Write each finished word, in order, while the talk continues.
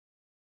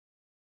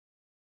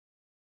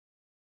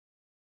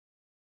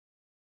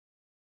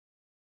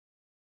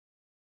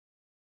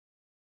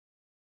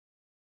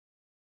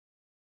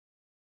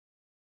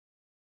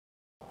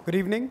Good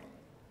evening.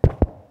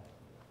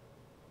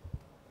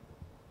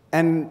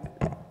 And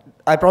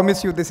I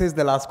promise you this is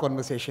the last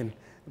conversation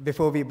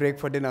before we break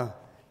for dinner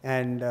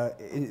and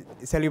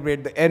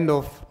celebrate the end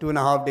of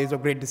 2.5 days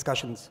of great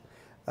discussions.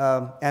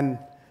 And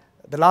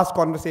the last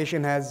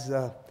conversation has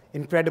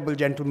incredible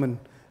gentlemen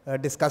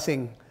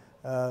discussing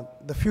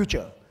the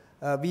future.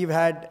 We've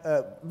had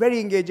very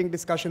engaging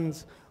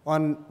discussions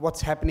on what's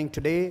happening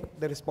today,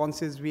 the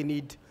responses we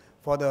need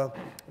for the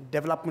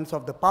developments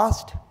of the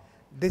past.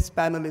 This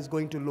panel is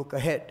going to look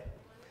ahead.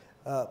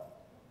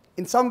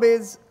 In some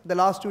ways, the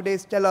last 2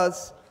 days tell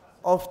us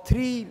of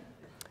 3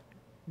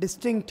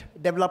 distinct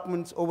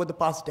developments over the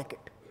past decade.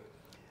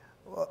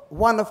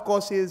 One, of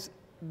course, is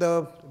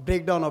the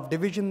breakdown of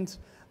divisions.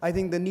 I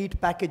think the neat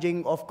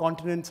packaging of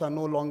continents are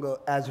no longer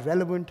as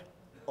relevant,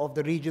 of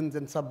the regions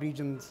and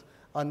sub-regions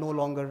are no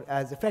longer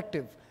as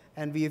effective.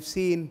 And we have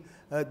seen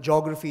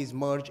geographies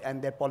merge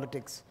and their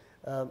politics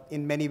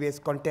in many ways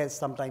contest,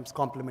 sometimes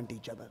complement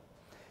each other.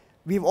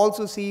 We've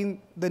also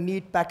seen the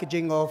neat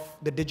packaging of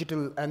the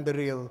digital and the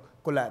real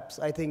collapse.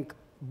 I think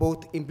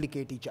both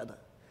implicate each other.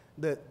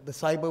 The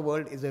cyber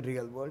world is a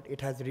real world. It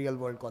has real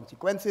world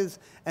consequences.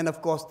 And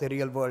of course, the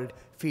real world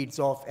feeds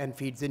off and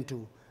feeds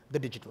into the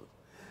digital.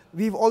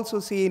 We've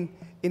also seen,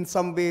 in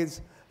some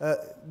ways,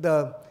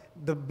 the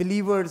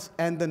believers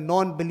and the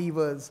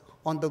non-believers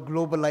on the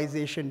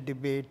globalization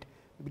debate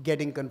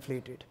getting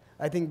conflated.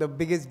 I think the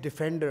biggest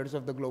defenders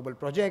of the global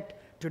project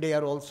today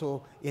are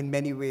also, in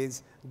many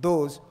ways,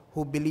 those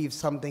who believe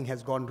something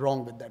has gone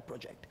wrong with that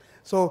project.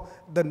 So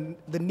the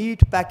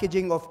neat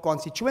packaging of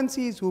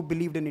constituencies who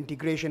believed in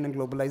integration and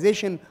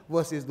globalization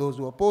versus those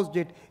who opposed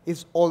it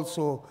is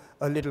also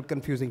a little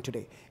confusing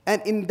today.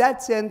 And in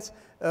that sense,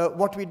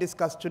 what we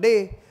discussed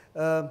today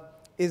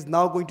is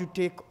now going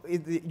to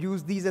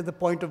use these as a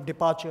point of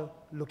departure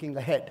looking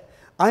ahead.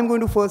 I'm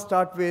going to first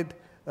start with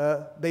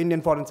the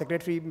Indian Foreign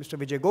Secretary, Mr.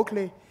 Vijay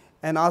Gokhale,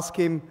 and ask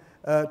him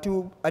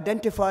to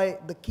identify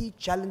the key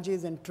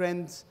challenges and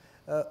trends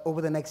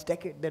over the next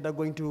decade that are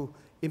going to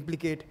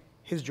implicate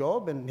his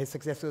job and his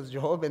successor's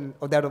job and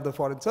or that of the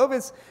Foreign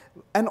Service,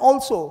 and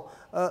also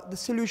the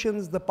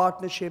solutions, the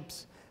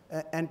partnerships,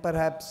 and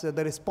perhaps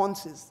the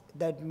responses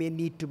that may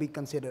need to be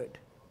considered.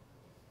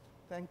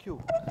 Thank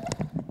you.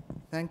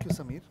 Thank you,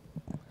 Samir.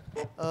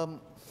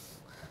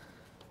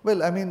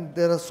 Well, I mean,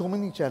 there are so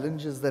many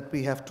challenges that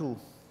we have to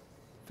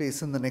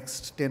face in the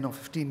next 10 or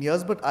 15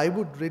 years, but I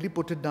would really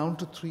put it down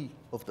to 3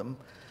 of them.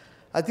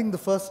 I think the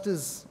first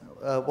is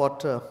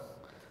what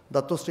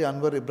Dato Sri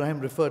Anwar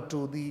Ibrahim referred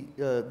to,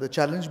 the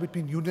challenge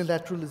between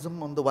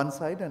unilateralism on the one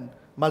side and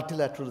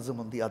multilateralism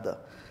on the other.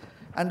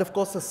 And of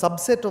course, a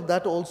subset of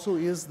that also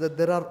is that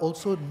there are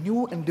also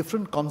new and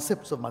different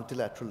concepts of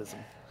multilateralism.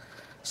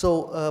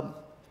 So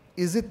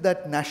is it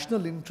that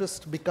national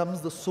interest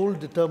becomes the sole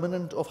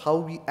determinant of how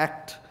we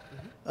act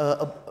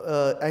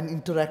and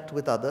interact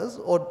with others,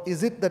 or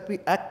is it that we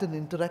act and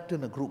interact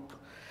in a group?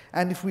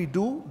 And if we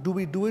do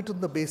we do it on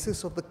the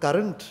basis of the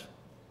current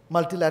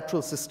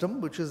multilateral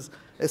system, which is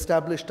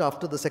established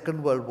after the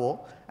Second World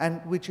War,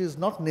 and which is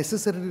not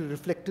necessarily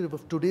reflective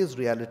of today's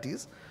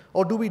realities?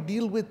 Or do we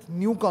deal with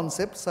new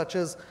concepts, such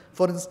as,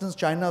 for instance,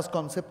 China's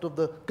concept of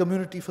the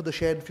community for the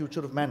shared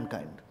future of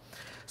mankind?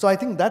 So I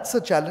think that's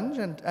a challenge,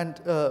 and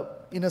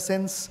in a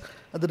sense,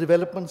 the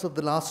developments of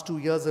the last 2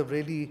 years have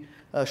really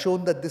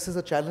shown that this is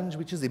a challenge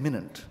which is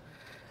imminent.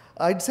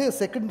 I'd say a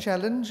second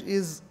challenge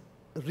is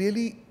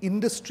really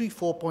Industry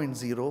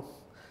 4.0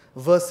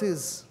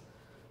 versus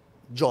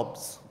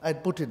jobs.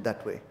 I'd put it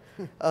that way.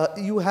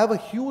 You have a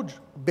huge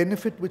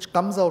benefit which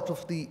comes out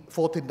of the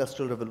 4th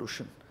Industrial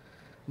Revolution.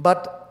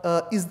 But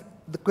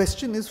the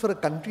question is, for a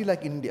country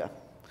like India,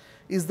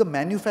 is the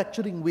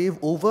manufacturing wave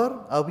over?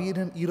 Are we in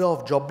an era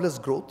of jobless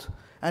growth?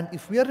 And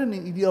if we are in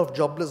an era of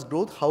jobless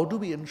growth, how do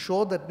we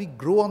ensure that we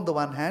grow on the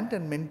one hand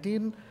and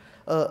maintain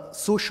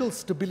social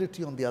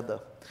stability on the other?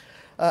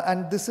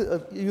 And this,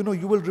 you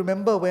will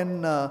remember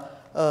when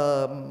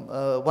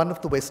one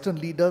of the Western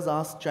leaders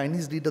asked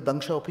Chinese leader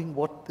Deng Xiaoping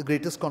what the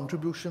greatest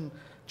contribution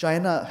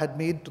China had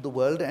made to the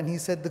world, and he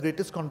said the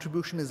greatest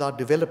contribution is our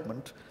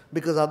development,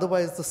 because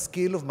otherwise the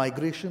scale of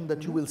migration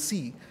that you will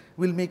see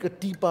will make a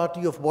tea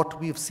party of what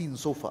we have seen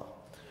so far.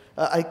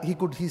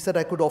 He said,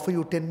 I could offer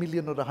you 10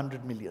 million or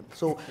 100 million.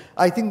 So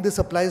I think this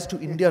applies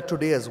to India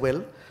today as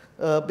well,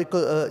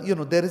 because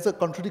there is a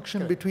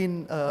contradiction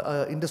between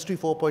Industry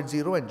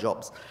 4.0 and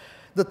jobs.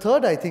 The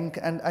third, I think,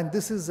 and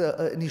this is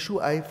an issue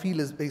I feel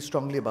is very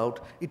strongly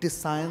about, it is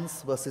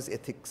science versus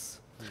ethics.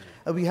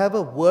 We have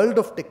a world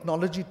of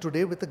technology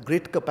today with a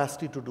great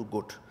capacity to do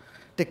good.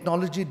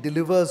 Technology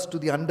delivers to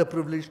the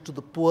underprivileged, to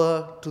the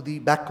poor, to the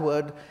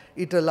backward.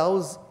 It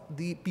allows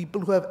the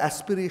people who have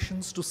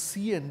aspirations to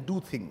see and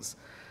do things.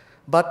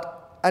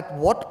 But at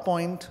what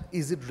point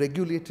is it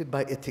regulated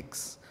by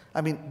ethics?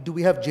 I mean, do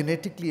we have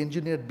genetically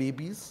engineered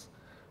babies?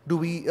 Do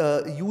we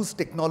use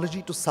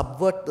technology to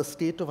subvert the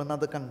state of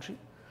another country?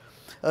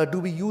 Do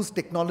we use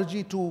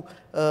technology to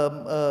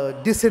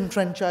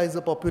disenfranchise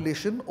a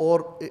population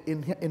or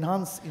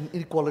enhance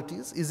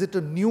inequalities? Is it a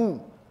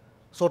new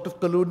sort of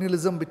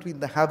colonialism between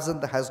the haves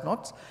and the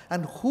has-nots,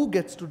 and who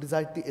gets to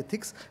decide the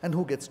ethics and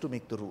who gets to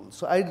make the rules.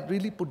 So I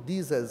really put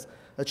these as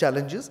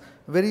challenges.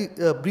 Very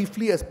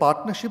briefly, as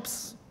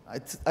partnerships,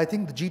 I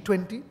think the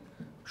G20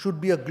 should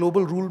be a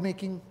global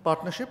rule-making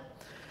partnership.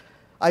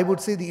 I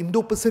would say the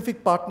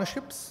Indo-Pacific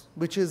partnerships,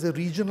 which is a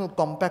regional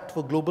compact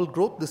for global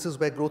growth. This is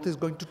where growth is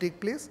going to take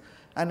place.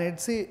 And I'd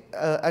say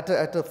at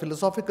a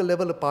philosophical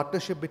level, a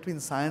partnership between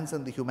science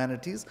and the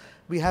humanities.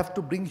 We have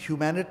to bring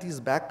humanities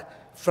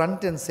back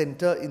front and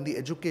center in the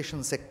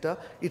education sector.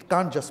 It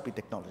can't just be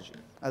technology.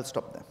 I'll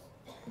stop there.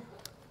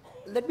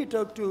 Let me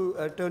turn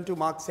to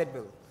Mark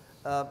Sedwill.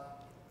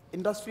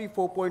 Industry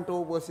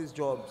 4.0 versus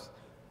jobs.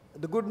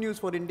 The good news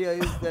for India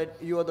is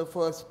that you are the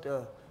first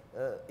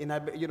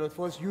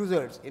first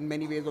users in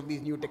many ways of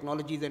these new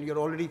technologies, and you're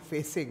already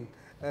facing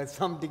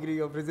some degree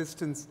of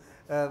resistance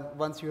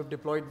once you have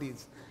deployed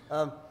these.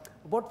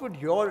 What would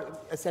your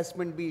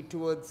assessment be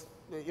towards,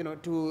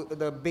 to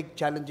the big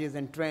challenges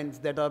and trends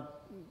that are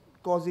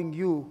causing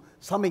you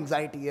some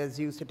anxiety as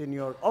you sit in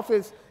your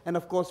office, and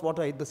of course, what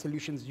are the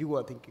solutions you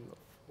are thinking of?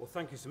 Well,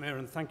 thank you, Samir,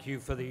 and thank you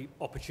for the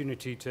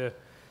opportunity to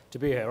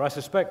be here. I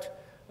suspect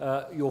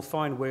you'll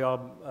find we are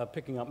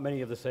picking up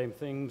many of the same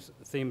themes,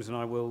 and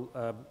I will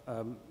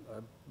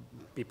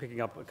be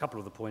picking up a couple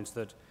of the points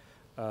that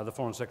the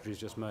Foreign Secretary has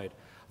just made.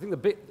 I think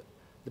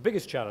the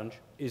biggest challenge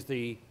is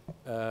the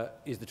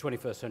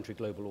 21st century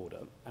global order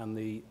and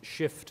the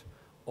shift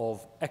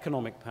of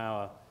economic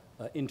power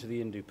into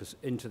the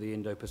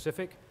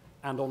Indo-Pacific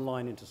and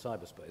online into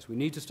cyberspace. We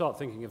need to start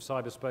thinking of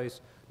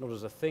cyberspace not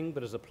as a thing,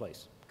 but as a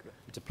place. Correct.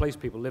 It's a place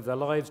people live their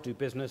lives, do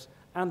business,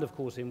 and of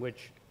course in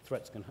which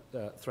threats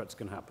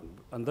can happen.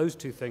 And those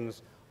two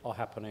things are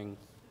happening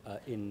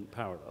in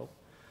parallel.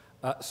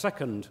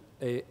 Second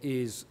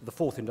is the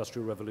fourth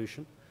industrial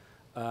revolution,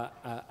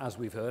 as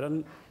we've heard.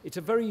 And it's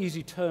a very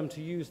easy term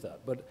to use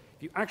that, but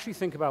if you actually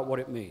think about what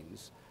it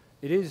means,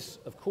 it is,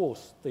 of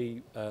course,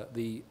 the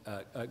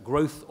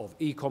growth of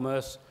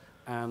e-commerce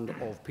and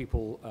of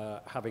people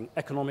having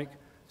economic,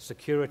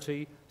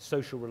 security,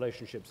 social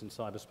relationships in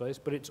cyberspace,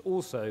 but it's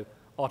also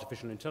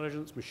artificial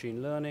intelligence,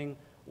 machine learning,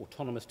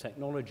 autonomous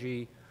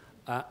technology,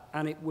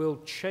 and it will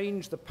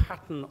change the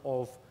pattern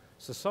of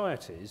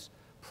societies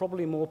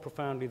probably more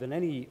profoundly than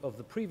any of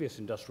the previous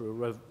industrial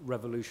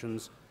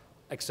revolutions,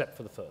 except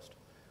for the first,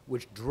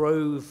 which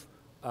drove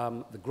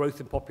the growth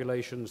in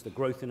populations, the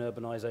growth in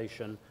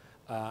urbanization,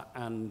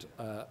 and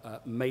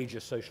major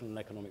social and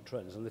economic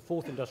trends. And the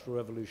fourth industrial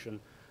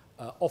revolution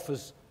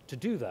offers to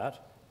do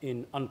that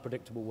in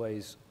unpredictable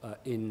ways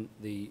in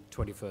the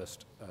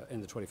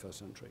 21st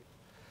century.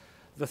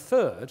 The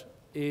third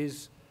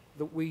is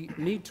that we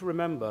need to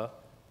remember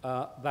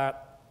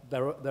that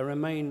there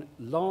remain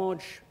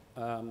large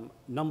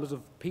numbers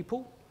of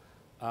people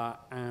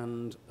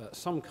and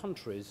some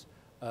countries,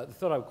 the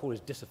third I would call is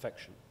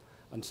disaffection,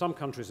 and some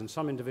countries and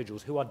some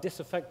individuals who are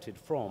disaffected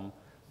from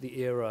the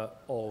era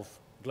of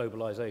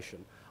globalization,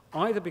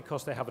 either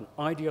because they have an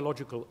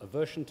ideological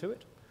aversion to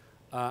it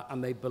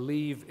and they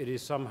believe it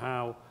is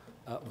somehow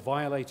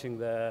violating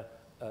their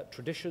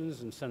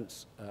traditions and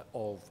sense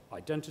of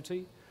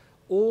identity,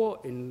 or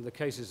in the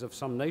cases of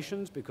some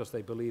nations because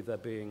they believe they're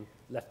being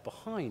left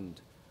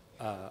behind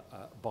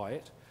by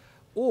it,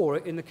 or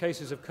in the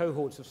cases of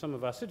cohorts of some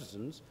of our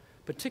citizens,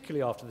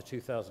 particularly after the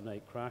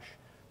 2008 crash,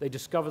 they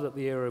discover that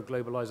the era of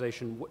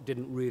globalization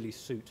didn't really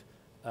suit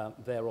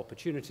their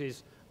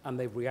opportunities, and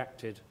they've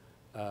reacted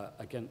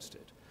against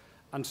it.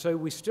 And so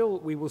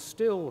we will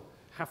still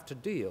have to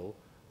deal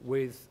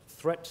with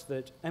threats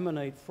that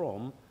emanate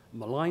from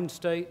maligned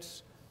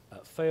states,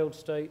 failed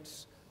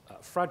states,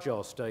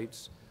 fragile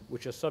states,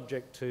 which are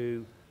subject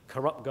to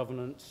corrupt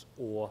governance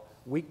or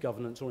weak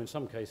governance, or in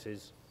some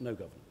cases, no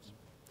governance.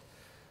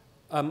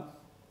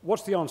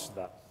 What's the answer to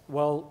that?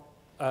 Well,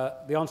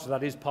 the answer to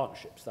that is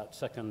partnerships, that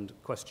second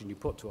question you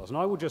put to us. And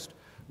I will just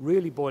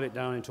really boil it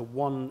down into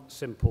one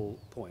simple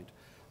point.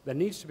 There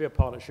needs to be a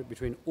partnership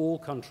between all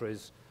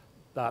countries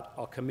that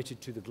are committed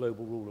to the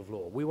global rule of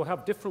law. We will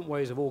have different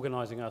ways of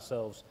organizing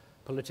ourselves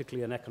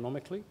politically and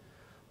economically,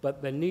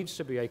 but there needs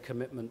to be a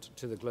commitment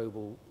to the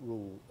global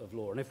rule of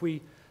law. And if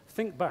we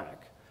think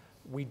back,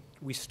 we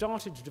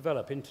started to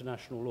develop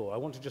international law. I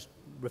want to just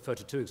refer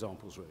to two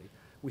examples, really.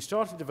 We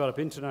started to develop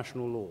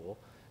international law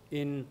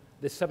in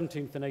the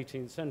 17th and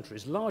 18th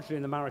centuries, largely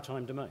in the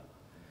maritime domain,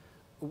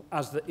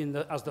 as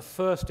the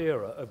first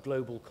era of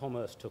global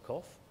commerce took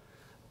off,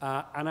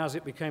 and as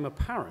it became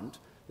apparent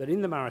that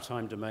in the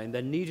maritime domain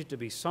there needed to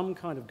be some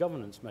kind of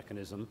governance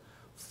mechanism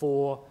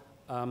for,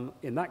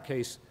 in that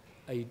case,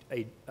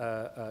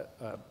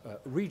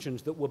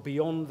 regions that were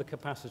beyond the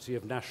capacity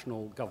of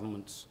national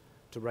governments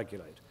to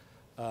regulate.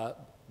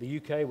 The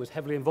UK was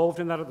heavily involved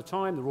in that at the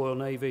time. The Royal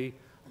Navy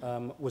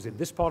was in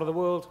this part of the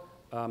world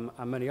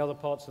and many other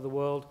parts of the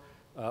world,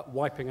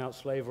 wiping out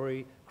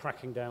slavery,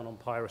 cracking down on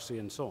piracy,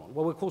 and so on.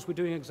 Well, of course, we're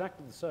doing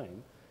exactly the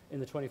same in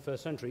the 21st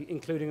century,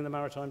 including in the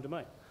maritime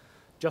domain.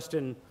 Just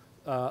in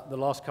the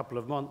last couple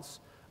of months,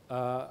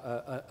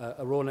 a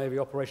Royal Navy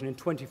operation in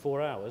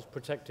 24 hours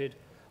protected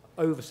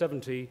over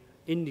 70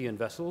 Indian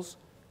vessels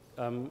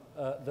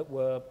that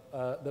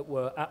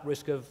were at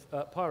risk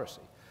of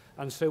piracy.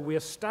 And so we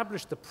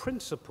established the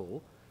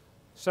principle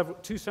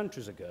 2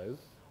 centuries ago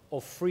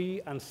of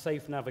free and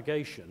safe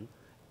navigation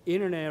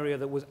in an area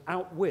that was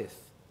out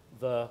with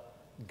the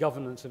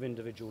governance of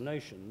individual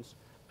nations,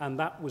 and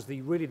that was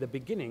really the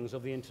beginnings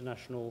of the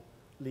international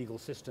legal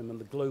system and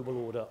the global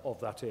order of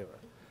that era.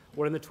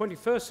 Well, in the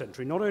 21st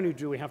century, not only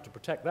do we have to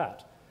protect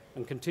that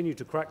and continue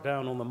to crack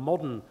down on the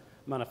modern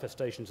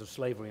manifestations of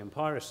slavery and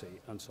piracy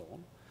and so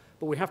on,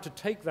 but we have to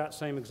take that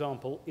same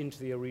example into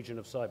the region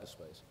of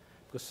cyberspace,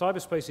 because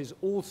cyberspace is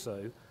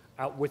also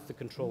out with the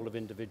control of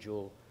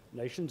individual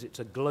nations. It's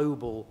a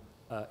global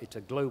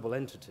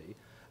entity,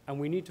 and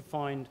we need to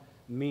find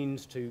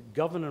means to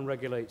govern and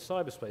regulate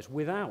cyberspace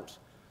without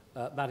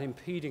that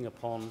impeding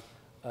upon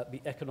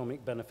the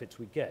economic benefits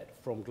we get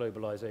from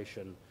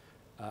globalization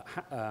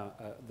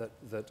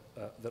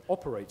that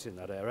operates in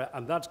that area,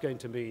 and that's going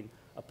to mean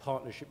a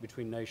partnership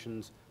between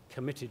nations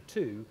committed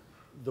to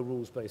the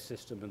rules-based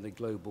system and the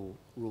global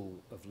rule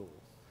of law.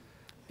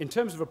 In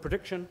terms of a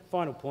prediction,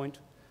 final point,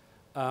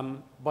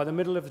 by the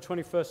middle of the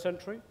 21st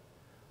century,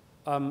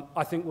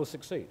 I think we'll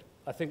succeed.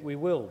 I think we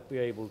will be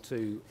able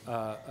to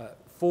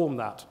form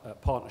that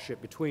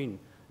partnership between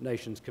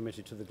nations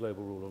committed to the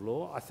global rule of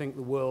law. I think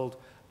the world,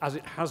 as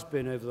it has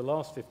been over the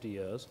last 50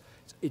 years,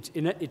 it's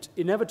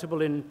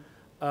inevitable in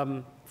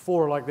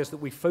fora like this that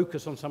we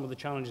focus on some of the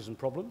challenges and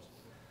problems,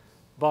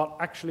 but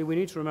actually we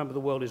need to remember the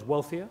world is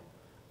wealthier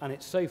and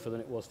it's safer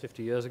than it was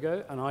 50 years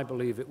ago, and I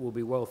believe it will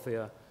be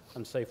wealthier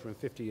and safer in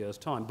 50 years'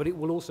 time, but it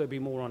will also be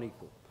more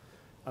unequal.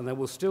 And there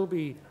will still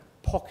be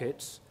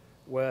pockets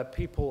where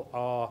people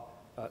are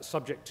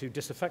subject to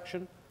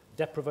disaffection,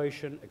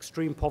 deprivation,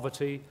 extreme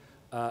poverty,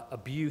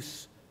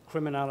 abuse,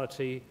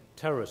 criminality,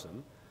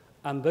 terrorism,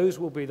 and those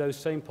will be those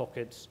same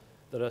pockets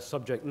that are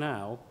subject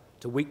now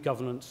to weak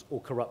governance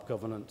or corrupt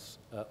governance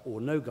or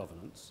no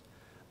governance.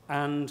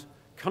 And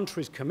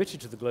countries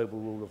committed to the global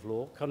rule of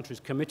law, countries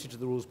committed to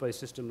the rules-based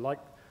system like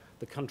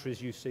the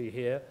countries you see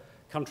here,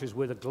 countries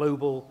with a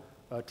global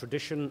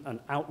tradition and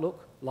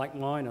outlook like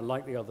mine and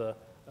like the other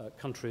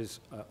countries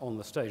on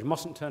the stage,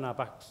 mustn't turn our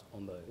backs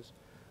on those,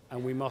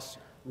 and we must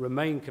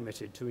remain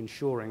committed to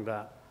ensuring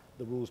that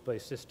the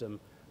rules-based system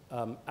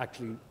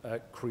actually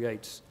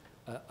creates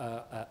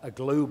a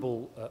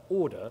global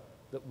order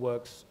that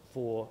works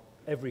for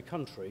every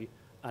country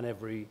and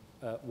every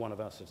one of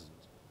our citizens.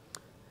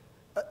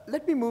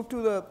 Let me move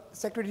to the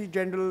Secretary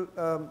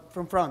General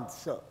from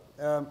France.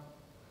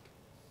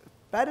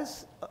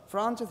 Paris,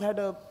 France has had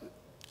a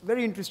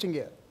very interesting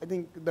year. I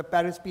think the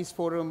Paris Peace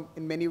Forum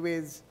in many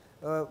ways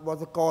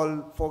was a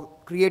call for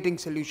creating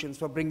solutions,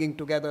 for bringing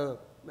together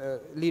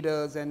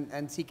leaders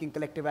and seeking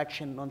collective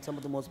action on some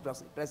of the most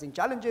pressing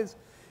challenges.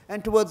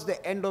 And towards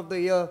the end of the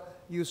year,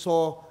 you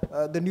saw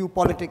the new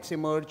politics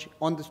emerge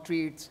on the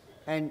streets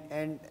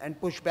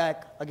and push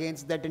back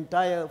against that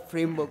entire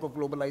framework of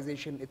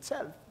globalization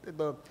itself.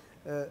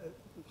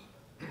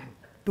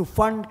 To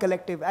fund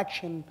collective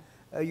action,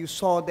 you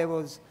saw there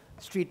was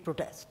street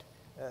protest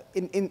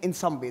in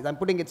some ways. I'm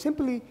putting it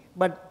simply,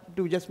 but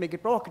to just make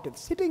it provocative.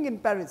 Sitting in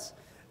Paris,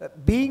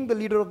 being the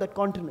leader of that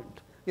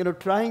continent,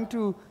 trying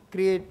to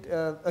create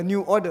a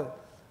new order,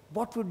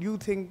 what would you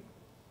think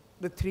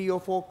the 3 or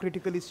 4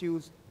 critical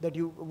issues that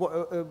you,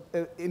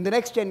 in the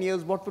next 10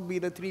 years, what would be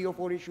the 3 or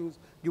 4 issues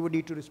you would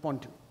need to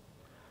respond to?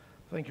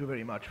 Thank you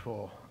very much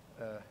for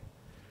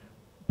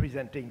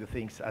presenting the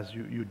things as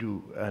you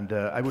do. And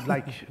I would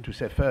like to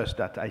say first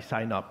that I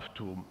sign up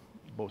to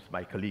both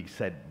my colleagues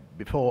said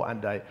before,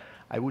 and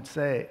I would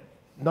say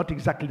not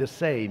exactly the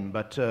same,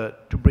 but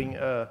to bring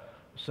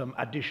some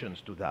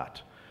additions to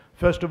that.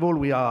 First of all,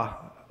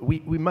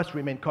 we must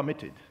remain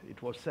committed,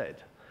 it was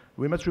said.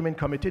 We must remain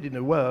committed in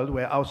a world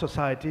where our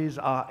societies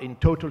are in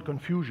total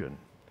confusion.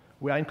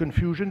 We are in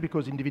confusion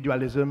because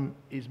individualism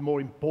is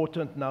more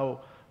important now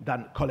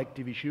than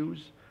collective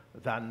issues,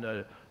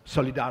 than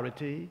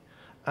solidarity,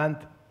 and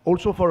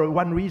also for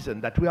one reason,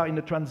 that we are in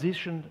a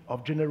transition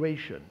of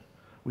generation,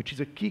 which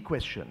is a key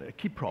question, a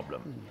key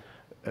problem.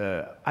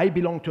 I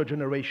belong to a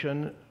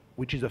generation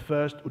which is the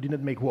first who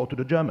didn't make war to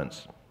the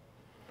Germans.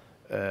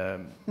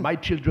 My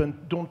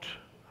children don't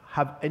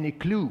have any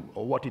clue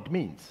of what it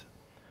means.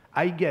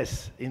 I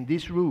guess in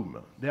this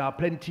room there are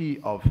plenty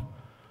of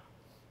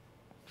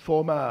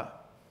former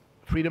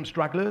freedom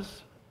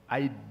strugglers.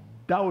 I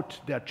doubt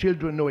their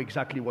children know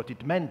exactly what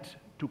it meant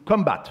to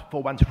combat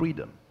for one's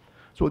freedom.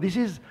 So this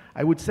is,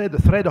 I would say,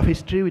 the thread of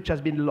history which has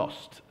been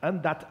lost,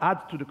 and that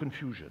adds to the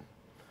confusion.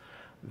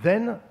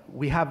 Then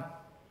we have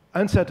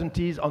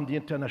uncertainties on the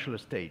international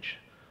stage.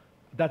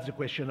 That's the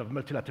question of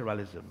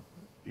multilateralism.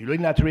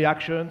 Unilateral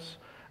actions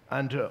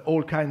and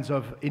all kinds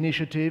of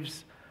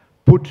initiatives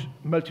put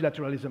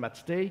multilateralism at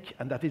stake,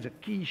 and that is a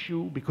key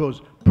issue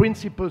because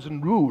principles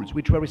and rules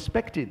which were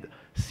respected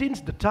since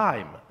the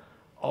time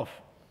of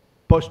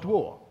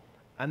post-war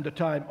and the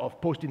time of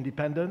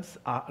post-independence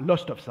are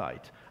lost of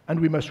sight, and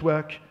we must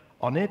work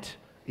on it.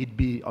 It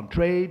be on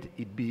trade,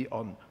 it be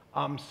on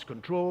arms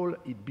control,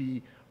 it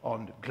be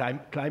on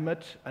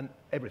climate and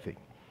everything.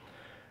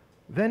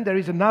 Then there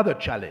is another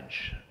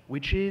challenge,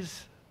 which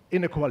is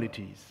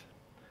inequalities.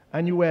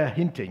 And you were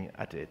hinting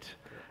at it.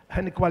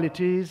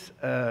 Inequalities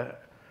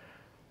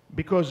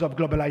because of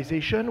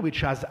globalization,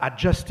 which has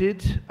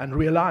adjusted and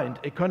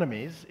realigned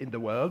economies in the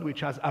world,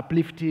 which has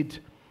uplifted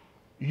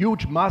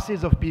huge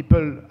masses of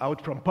people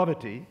out from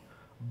poverty,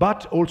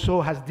 but also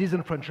has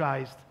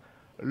disenfranchised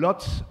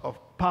lots of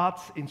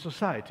parts in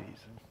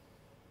societies.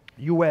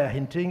 You were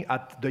hinting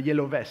at the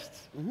yellow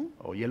vests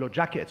or yellow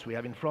jackets we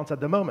have in France at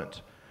the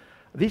moment.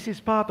 This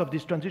is part of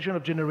this transition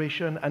of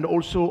generation and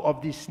also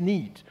of this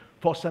need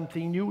for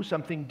something new,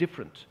 something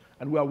different.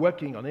 And we are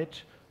working on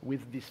it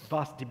with this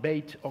vast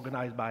debate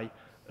organized by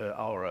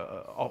our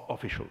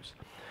officials.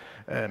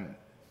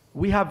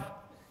 We have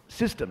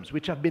systems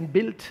which have been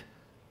built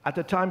at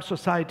a time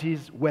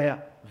societies were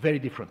very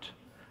different.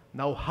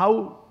 Now,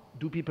 how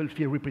do people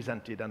feel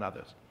represented and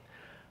others?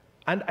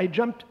 And I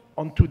jumped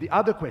onto the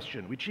other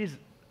question, which is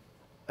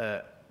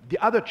the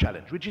other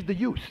challenge, which is the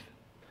youth.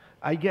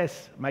 I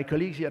guess my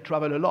colleagues here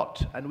travel a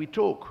lot, and we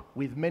talk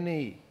with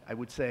many, I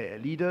would say,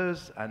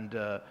 leaders and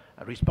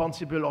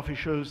responsible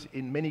officials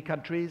in many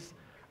countries.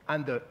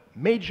 And the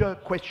major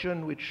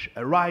question which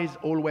arises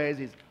always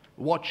is,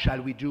 what shall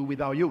we do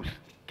with our youth?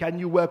 Can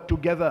you work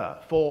together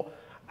for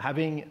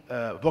having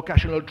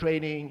vocational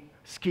training,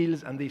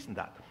 skills, and this and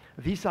that?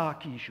 These are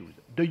key issues.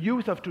 The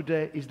youth of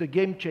today is the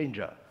game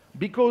changer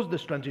because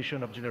this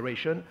transition of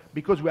generation,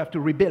 because we have to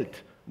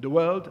rebuild the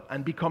world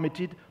and be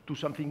committed to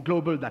something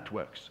global that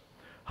works.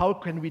 How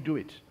can we do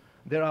it?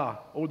 There are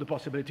all the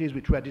possibilities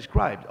which were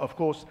described. Of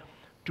course,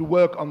 to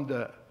work on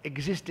the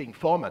existing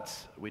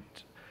formats with,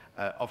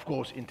 of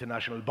course,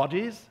 international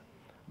bodies,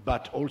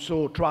 but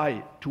also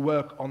try to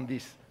work on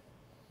this,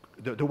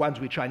 the ones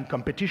which are in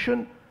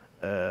competition.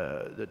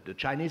 The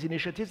Chinese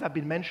initiatives have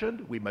been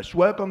mentioned. We must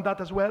work on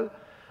that as well.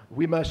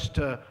 We must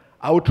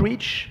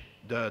outreach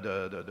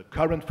the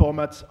current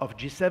formats of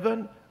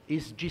G7.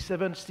 Is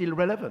G7 still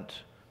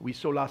relevant? We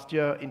saw last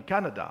year in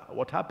Canada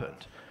what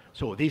happened.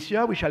 So this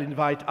year we shall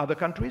invite other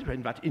countries. We'll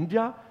invite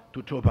India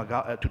to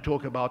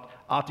talk about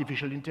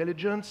artificial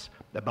intelligence,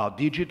 about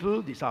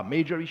digital. These are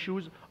major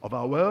issues of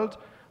our world.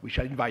 We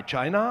shall invite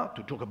China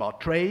to talk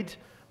about trade.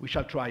 We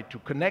shall try to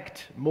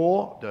connect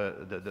more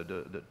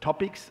the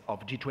topics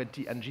of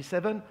G20 and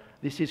G7.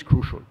 This is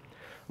crucial.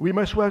 We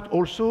must work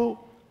also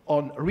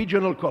on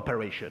regional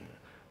cooperation.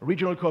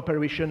 Regional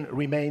cooperation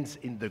remains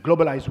in the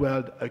globalized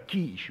world a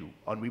key issue,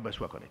 and we must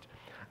work on it.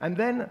 And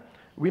then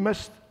we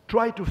must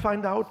try to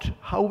find out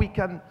how we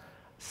can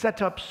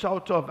set up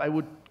sort of, I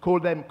would call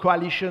them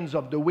coalitions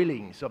of the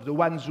willings, of the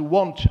ones who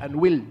want and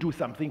will do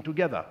something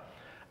together.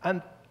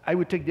 And I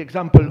would take the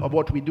example of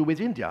what we do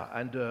with India,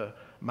 and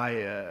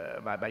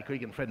my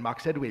colleague and friend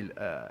Mark Sedwill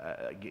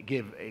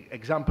gave an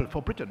example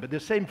for Britain, but the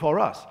same for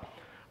us.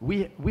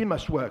 We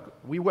must work.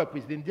 We work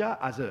with India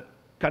as a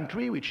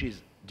country which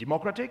is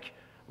democratic,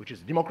 which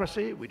is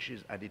democracy, which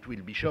is, and it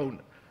will be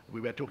shown.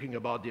 We were talking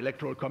about the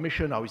Electoral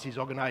Commission, how this is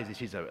organized.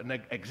 This is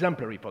an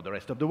exemplary for the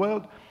rest of the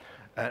world,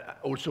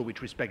 also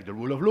which respects the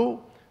rule of law.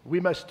 We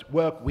must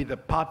work with a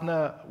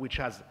partner which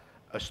has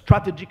a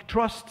strategic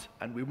trust,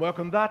 and we work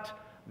on that.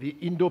 The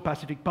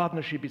Indo-Pacific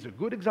Partnership is a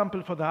good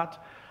example for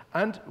that.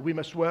 And we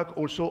must work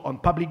also on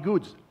public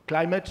goods,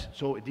 climate.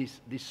 So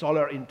this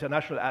Solar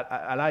International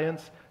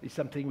Alliance is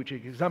something which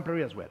is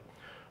exemplary as well.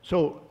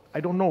 So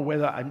I don't know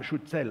whether I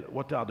should tell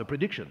what are the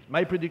predictions.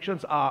 My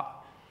predictions are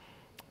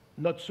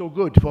not so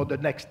good for the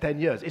next 10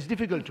 years. It's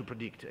difficult to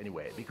predict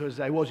anyway, because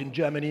I was in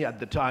Germany at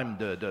the time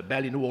the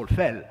Berlin Wall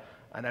fell.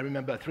 And I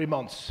remember 3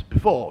 months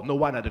before, no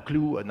one had a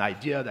clue, an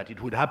idea that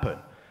it would happen.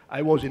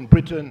 I was in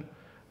Britain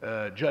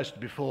just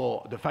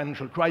before the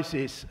financial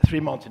crisis,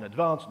 3 months in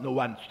advance. No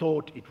one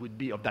thought it would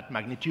be of that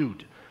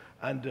magnitude.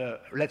 And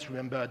let's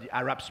remember the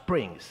Arab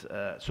Springs.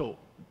 So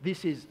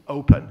this is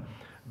open.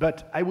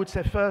 But I would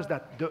say first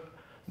that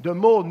the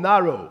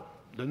narrower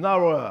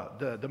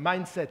the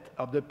mindset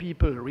of the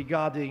people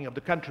of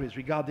the countries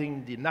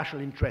regarding the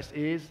national interest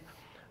is,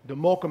 the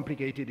more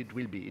complicated it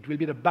will be. It will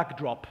be the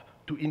backdrop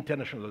to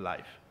international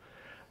life.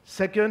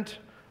 Second,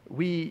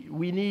 we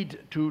need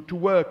to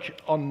work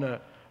on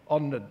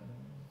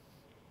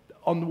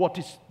what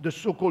is the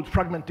so-called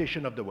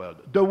fragmentation of the world.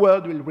 The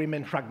world will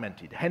remain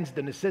fragmented, hence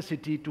the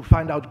necessity to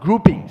find out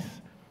groupings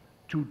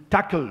to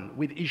tackle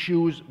with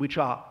issues which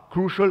are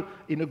crucial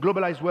in a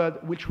globalized world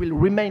which will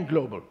remain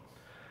global.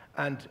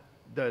 And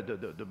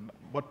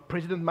what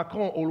President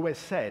Macron always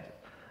says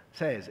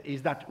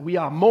is that we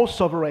are more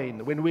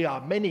sovereign when we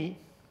are many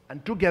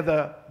and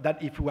together than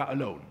if we are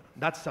alone.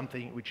 That's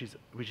something which is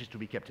to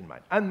be kept in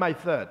mind. And my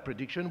third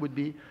prediction would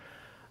be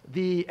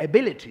the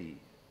ability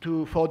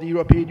for the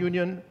European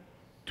Union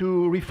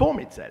to reform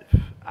itself.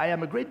 I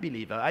am a great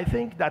believer. I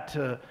think that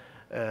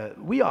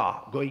we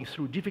are going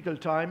through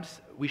difficult times.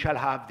 We shall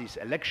have these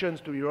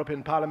elections to the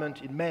European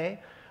Parliament in May,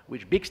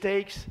 with big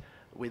stakes,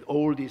 with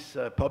all these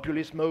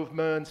populist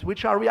movements,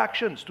 which are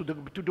reactions to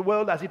the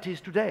world as it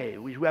is today.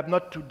 We have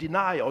not to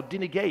deny or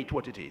denegate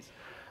what it is.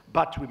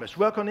 But we must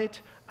work on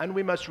it, and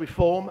we must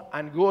reform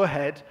and go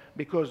ahead,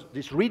 because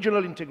this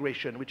regional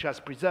integration, which has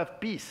preserved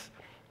peace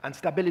and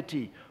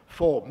stability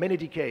for many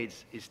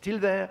decades is still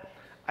there.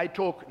 I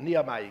talk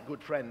near my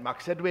good friend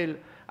Mark Sedwill.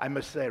 I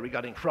must say,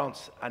 regarding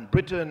France and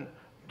Britain,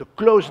 the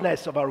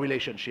closeness of our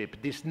relationship,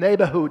 this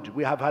neighborhood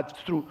we have had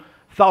through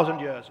 1,000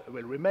 years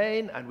will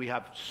remain, and we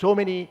have so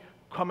many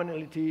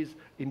commonalities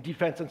in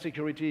defense and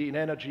security, in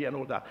energy and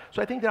all that.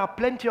 So I think there are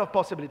plenty of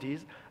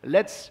possibilities.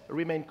 Let's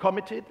remain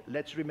committed,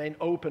 let's remain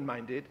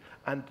open-minded,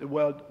 and the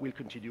world will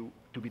continue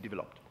to be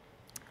developed.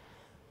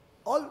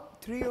 All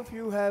three of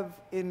you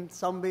have, in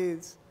some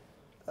ways,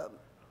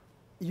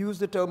 used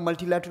the term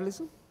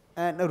multilateralism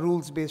and a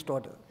rules-based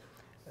order,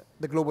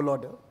 the global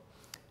order.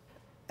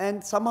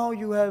 And somehow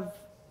you have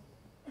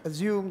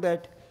assumed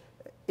that,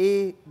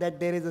 that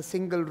there is a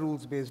single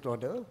rules-based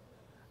order,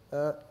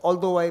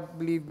 although I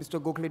believe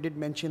Mr. Gokhale did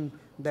mention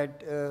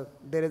that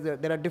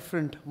there are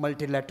different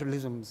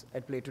multilateralisms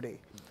at play today.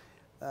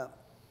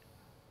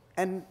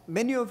 And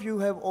many of you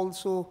have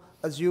also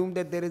assumed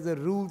that there is a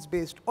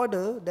rules-based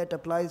order that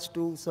applies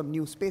to some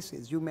new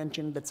spaces. You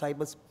mentioned that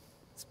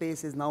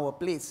cyberspace is now a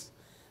place,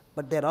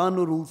 but there are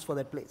no rules for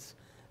that place.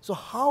 So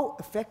how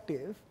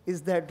effective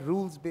is that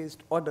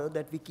rules-based order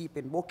that we keep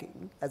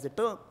invoking as a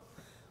term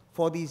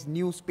for these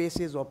new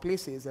spaces or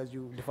places, as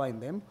you define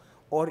them,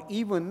 or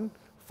even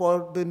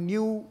for the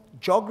new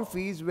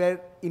geographies where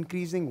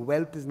increasing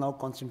wealth is now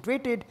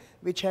concentrated,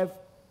 which have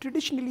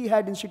traditionally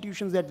had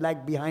institutions that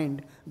lag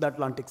behind the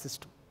Atlantic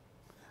system?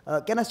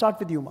 Can I start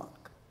with you,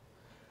 Mark?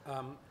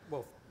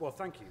 Well,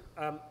 thank you.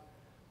 I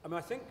mean,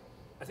 I think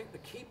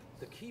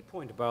the key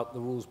point about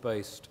the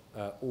rules-based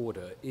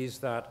order is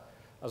that,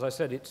 as I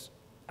said,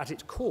 at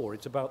its core,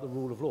 it's about the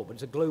rule of law, but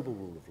it's a global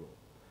rule of law.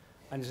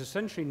 And it's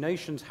essentially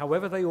nations,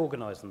 however they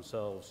organize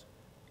themselves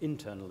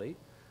internally,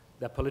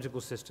 their political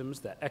systems,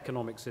 their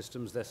economic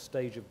systems, their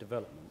stage of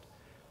development,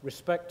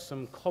 respect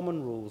some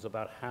common rules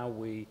about how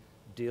we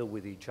deal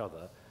with each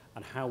other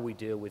and how we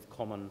deal with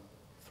common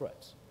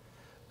threats.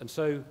 And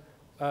so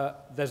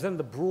there's then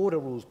the broader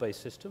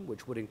rules-based system,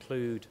 which would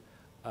include,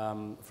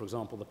 for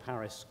example, the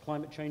Paris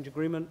Climate Change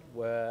Agreement,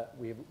 where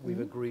we've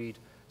agreed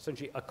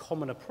essentially a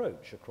common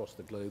approach across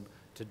the globe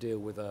to deal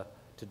with a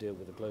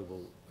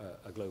global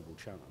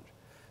challenge.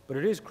 But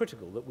it is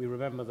critical that we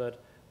remember that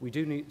we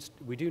do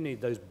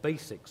need those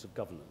basics of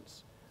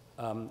governance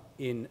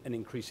in an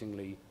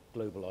increasingly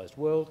globalized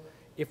world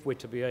if we're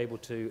to be able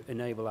to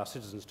enable our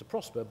citizens to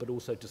prosper, but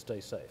also to stay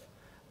safe.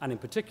 And in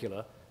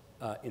particular,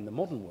 in the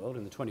modern world,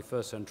 in the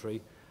 21st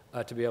century,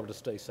 to be able to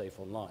stay safe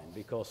online.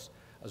 Because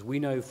as we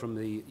know from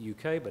the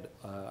UK, but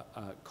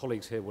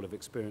colleagues here will have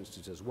experienced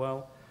it as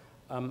well,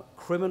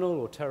 criminal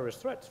or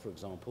terrorist threats, for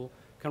example,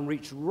 can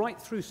reach right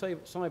through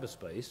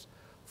cyberspace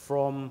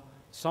from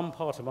some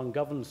part of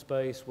ungoverned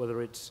space,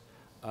 whether it's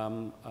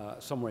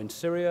somewhere in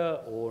Syria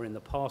or in the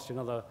past in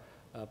other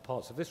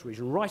parts of this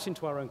region, right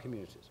into our own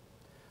communities,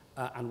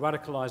 and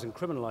radicalize and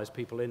criminalize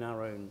people in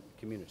our own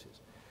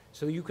communities.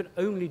 So you can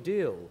only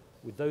deal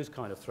with those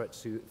kind of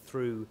threats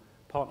through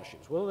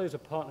partnerships. Whether those are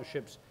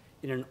partnerships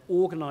in an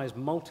organized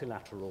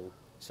multilateral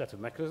set of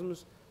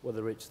mechanisms,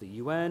 whether it's the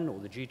UN or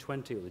the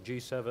G20 or the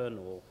G7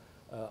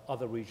 or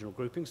other regional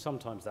groupings,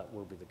 sometimes that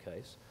will be the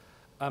case,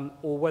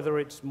 or whether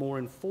it's more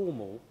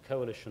informal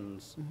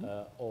coalitions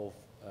of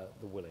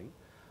the willing,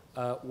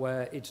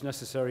 where it's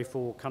necessary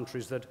for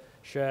countries that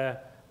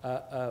share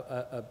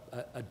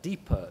a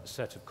deeper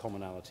set of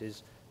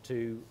commonalities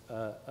to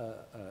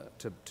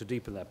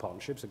deepen their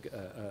partnerships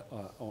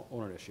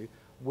on an issue,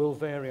 will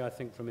vary, I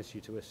think, from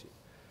issue to issue.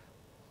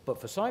 But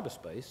for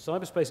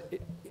cyberspace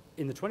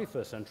in the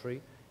 21st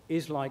century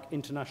is like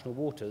international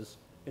waters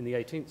in the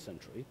 18th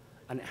century,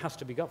 and it has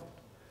to be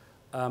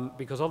governed,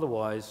 because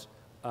otherwise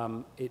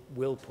it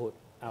will put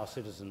our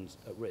citizens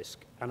at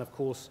risk. And of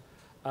course,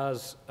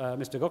 as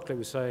Mr. Gokhale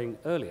was saying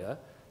earlier,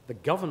 the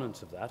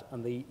governance of that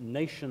and the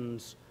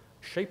nations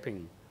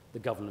shaping the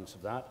governance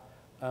of that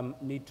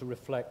need to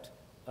reflect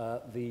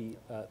the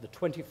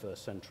 21st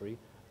century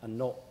and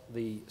not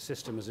the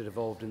system as it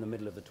evolved in the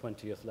middle of the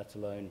 20th,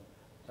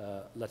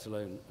 let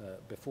alone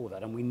before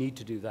that. And we need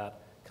to do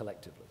that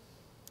collectively.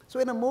 So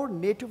in a more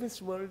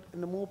nativist world,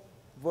 in a more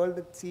world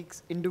that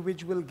seeks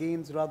individual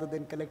gains rather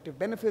than collective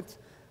benefits,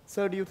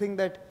 sir, do you think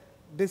that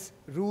this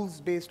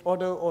rules-based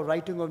order or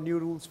writing of new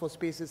rules for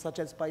spaces such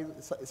as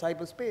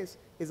cyberspace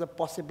is a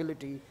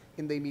possibility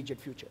in the immediate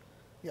future?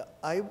 Yeah,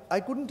 I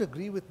couldn't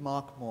agree with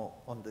Mark more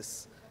on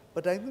this.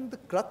 But I think the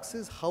crux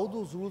is how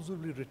those rules will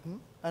be written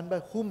and by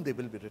whom they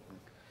will be written.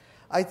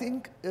 I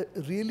think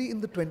really in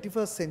the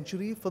 21st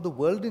century, for the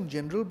world in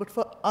general, but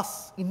for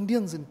us,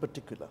 Indians in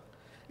particular,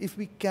 if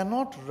we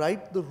cannot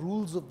write the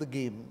rules of the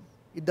game,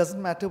 it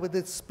doesn't matter whether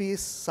it's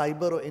space,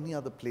 cyber, or any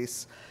other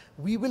place,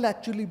 we will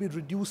actually be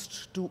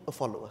reduced to a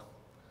follower.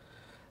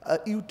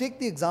 You take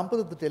the example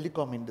of the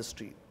telecom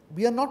industry.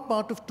 We are not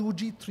part of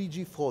 2G,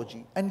 3G,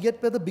 4G, and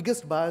yet we're the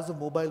biggest buyers of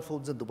mobile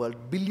phones in the world.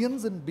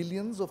 Billions and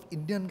billions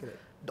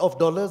of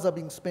dollars are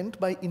being spent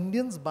by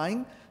Indians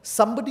buying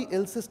somebody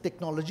else's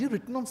technology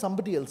written on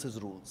somebody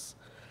else's rules.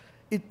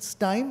 it's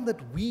time that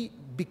we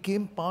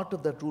became part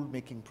of that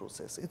rule-making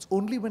process. It's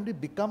only when we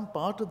become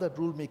part of that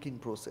rule-making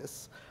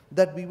process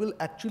that we will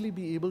actually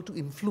be able to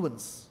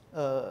influence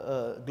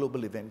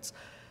global events.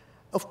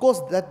 Of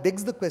course, that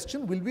begs the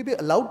question, will we be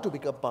allowed to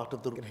become part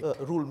of the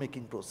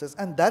rule-making process?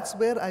 And that's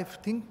where I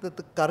think that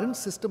the current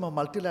system of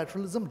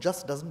multilateralism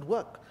just doesn't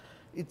work.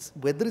 It's,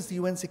 whether it's the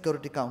UN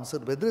Security Council,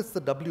 whether it's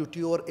the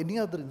WTO or any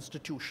other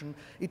institution,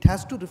 it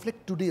has to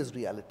reflect today's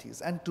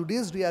realities. And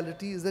today's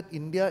reality is that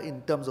India,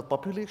 in terms of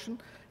population,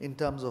 in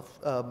terms of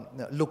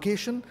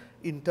location,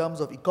 in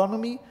terms of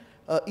economy,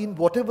 in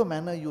whatever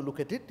manner you look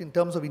at it, in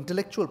terms of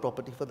intellectual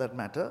property for that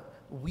matter,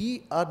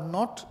 we are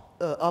not,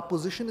 our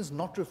position is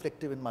not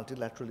reflective in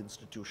multilateral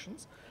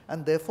institutions,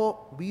 and therefore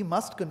we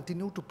must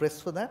continue to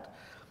press for that.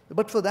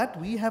 But for that,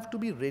 we have to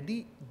be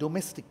ready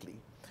domestically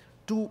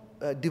to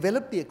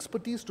develop the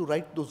expertise to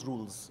write those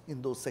rules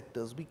in those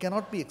sectors. We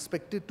cannot be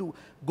expected to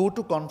go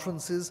to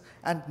conferences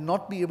and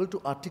not be able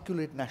to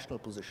articulate national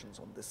positions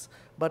on this.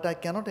 But I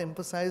cannot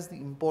emphasize the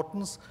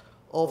importance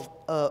of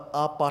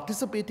our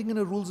participating in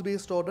a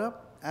rules-based order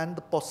and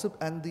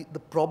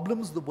the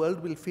problems the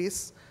world will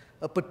face,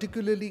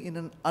 particularly in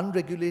an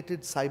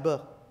unregulated cyber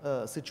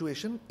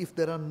situation, if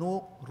there are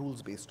no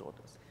rules-based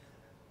orders.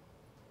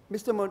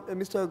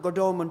 Mr.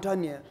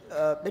 Gourdault-Montagne,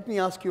 let me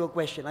ask you a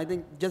question. I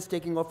think just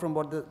taking off from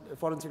what the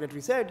Foreign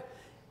Secretary said,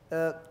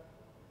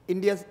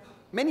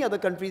 many other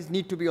countries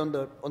need to be on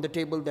the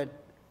table that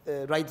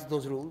writes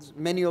those rules.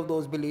 Many of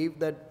those believe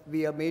that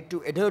we are made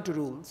to adhere to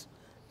rules.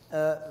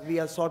 We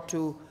are sought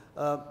to,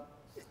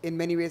 in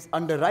many ways,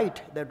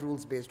 underwrite that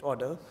rules-based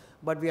order,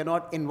 but we are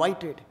not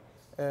invited.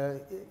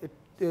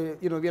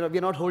 We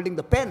are not holding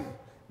the pen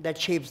that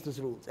shapes those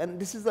rules. And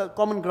this is a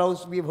common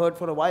grouse we have heard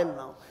for a while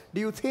now.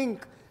 Do you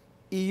think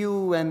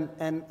EU and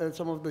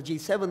some of the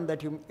G7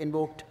 that you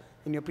invoked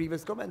in your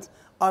previous comments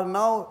are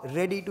now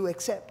ready to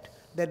accept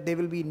that there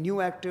will be new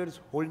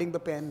actors holding the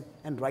pen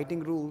and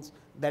writing rules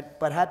that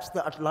perhaps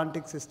the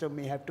Atlantic system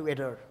may have to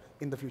adhere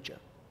in the future?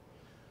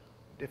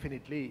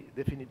 Definitely,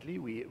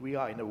 we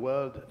are in a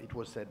world, it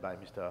was said by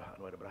Mr.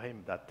 Anwar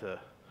Ibrahim, that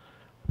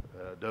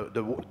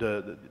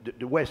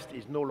the West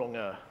is no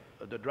longer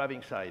the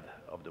driving side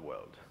of the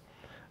world.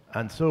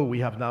 And so we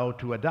have now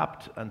to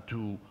adapt and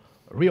to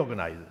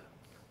reorganize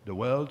the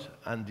world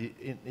and the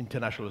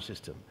international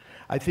system.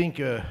 I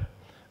think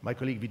my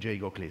colleague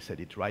Vijay Gokhale said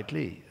it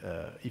rightly.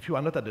 If you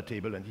are not at the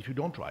table and if you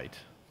don't write,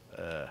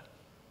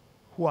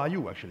 who are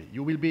you actually?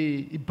 You will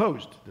be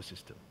imposed the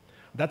system.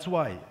 That's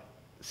why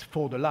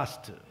for the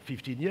last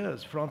 15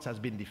 years, France has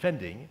been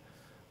defending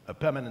a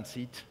permanent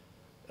seat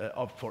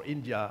for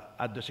India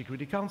at the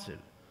Security Council.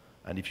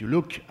 And if you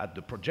look at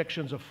the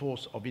projections of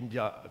force of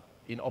India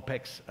in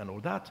OPEX and all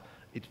that,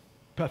 it's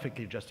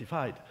perfectly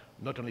justified,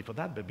 not only for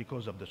that, but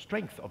because of the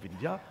strength of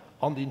India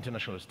on the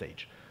international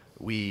stage.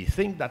 We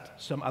think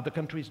that some other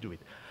countries do it.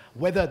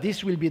 Whether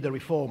this will be the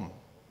reform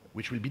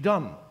which will be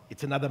done,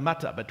 it's another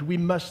matter, but we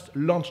must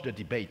launch the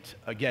debate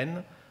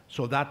again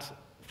so that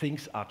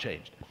things are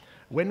changed.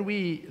 When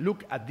we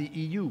look at the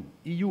EU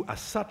as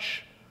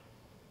such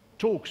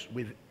talks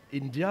with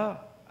India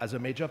as a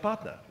major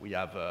partner. We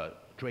have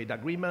trade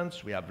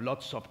agreements, we have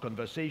lots of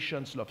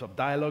conversations, lots of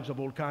dialogues of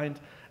all kinds,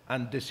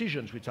 and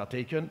decisions which are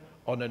taken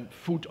on a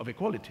foot of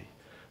equality.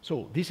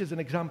 So this is an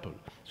example.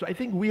 So I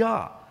think we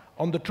are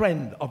on the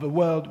trend of a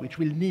world which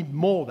will need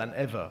more than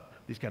ever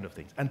these kind of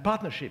things. And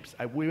partnerships,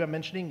 we were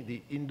mentioning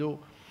the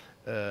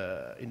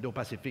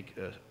Indo-Pacific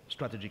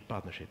strategic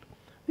partnership.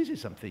 This is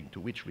something to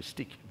which we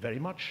stick very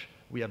much.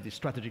 We have this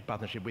strategic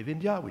partnership with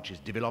India, which is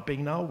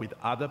developing now with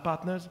other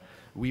partners.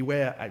 We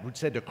were, I would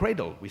say, the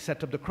cradle. We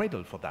set up the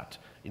cradle for that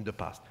in the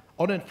past,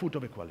 on a foot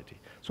of equality.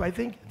 So I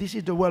think this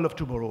is the world of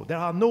tomorrow. There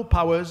are no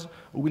powers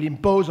who will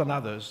impose on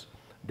others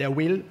their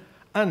will,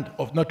 and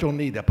of not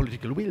only their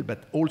political will,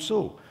 but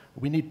also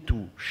we need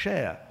to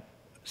share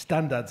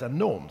standards and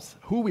norms.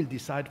 Who will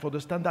decide for the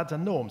standards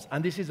and norms?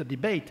 And this is a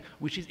debate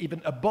which is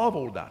even above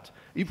all that.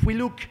 If we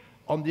look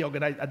on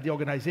at the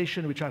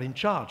organization which are in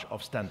charge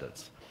of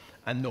standards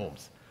and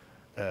norms,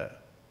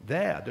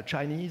 there the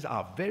Chinese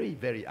are very,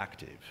 very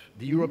active.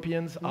 The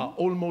Europeans are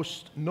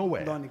almost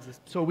nowhere.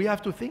 Non-existent. So we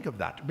have to think of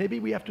that.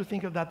 Maybe we have to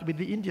think of that with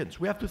the Indians.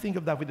 We have to think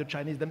of that with the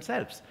Chinese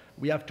themselves.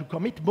 We have to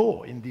commit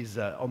more in these,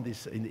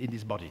 in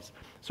these bodies.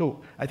 So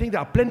I think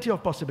there are plenty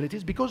of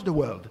possibilities because the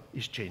world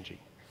is changing.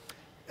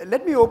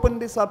 Let me open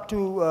this up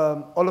to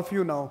all of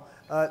you now.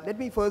 Let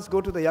me first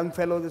go to the young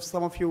fellows. If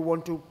some of you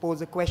want to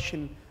pose a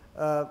question,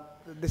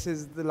 this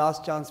is the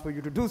last chance for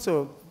you to do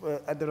so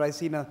at the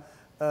Raisina.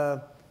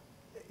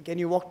 Can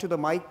you walk to the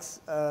mics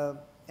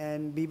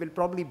and we will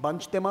probably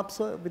bunch them up,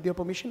 sir, with your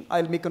permission.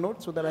 I'll make a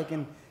note so that I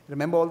can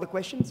remember all the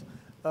questions.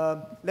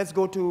 Let's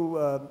go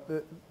to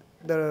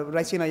the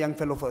Raisina young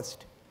fellow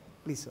first,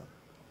 please, sir.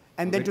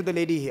 And then to the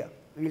lady here.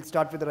 We'll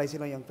start with the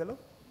Raisina young fellow.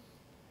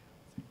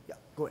 Yeah,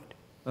 go ahead.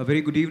 A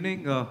very good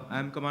evening.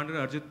 I'm Commander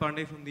Arjit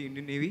Pandey from the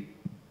Indian Navy.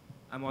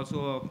 I'm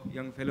also a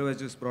young fellow as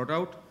just brought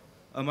out.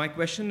 My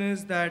question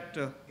is that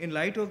in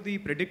light of the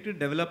predicted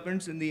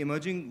developments in the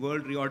emerging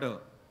world reorder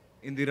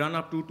in the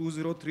run-up to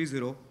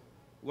 2030,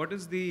 what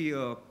is the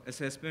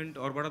assessment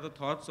or what are the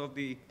thoughts of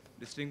the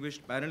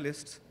distinguished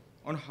panelists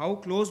on how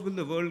close will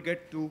the world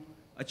get to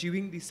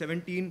achieving the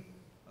 17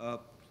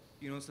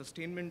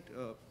 sustainment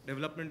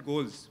development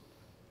goals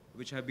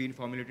which have been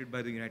formulated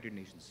by the United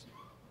Nations?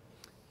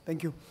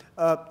 Thank you.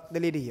 The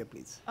lady here,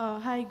 please.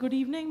 Hi, good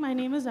evening. My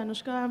name is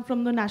Anushka. I'm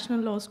from the National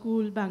Law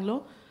School,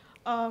 Bangalore.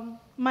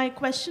 My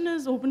question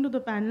is open to the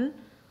panel.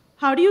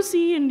 How do you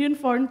see Indian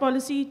foreign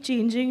policy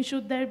changing?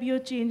 Should there be a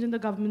change in the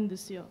government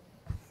this year?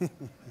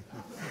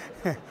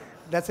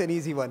 That's an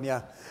easy one,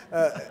 yeah.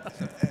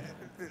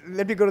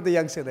 Let me go to the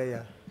youngster there,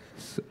 yeah.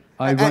 So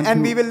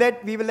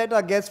we will let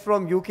our guests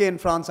from UK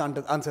and France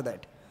answer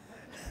that.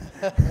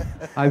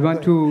 I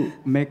want to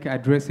make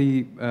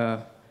addressee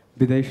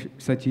Vijay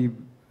Sachi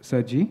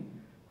Sarji.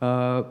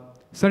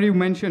 Sir, you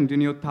mentioned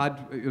in your third,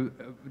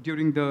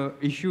 during the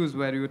issues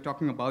where you were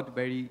talking about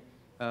very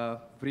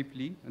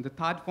briefly, and the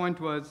third point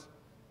was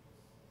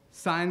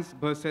science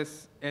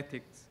versus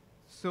ethics.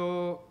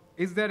 So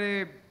is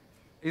there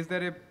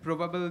a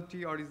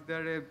probability, or is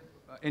there a,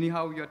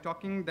 anyhow you're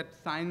talking that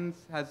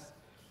science has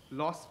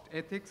lost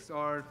ethics,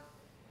 or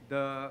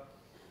the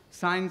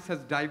science has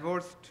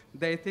divorced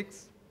the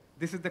ethics?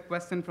 This is the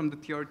question from the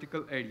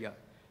theoretical area.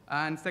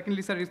 And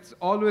secondly, sir, it's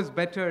always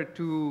better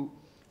to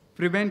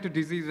prevent a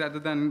disease rather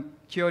than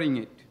curing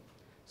it.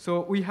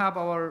 So we have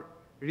our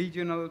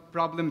regional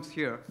problems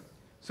here.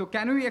 So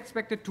can we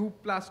expect a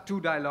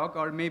 2+2 dialogue,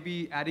 or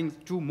maybe adding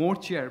 2 more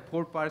chairs,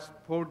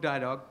 4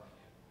 dialogue,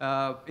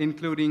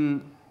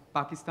 including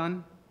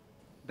Pakistan?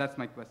 That's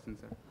my question,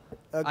 sir.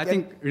 I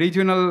think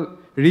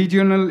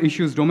regional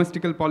issues,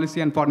 domestic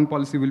policy and foreign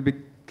policy will be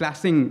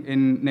clashing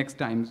in next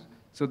times.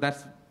 So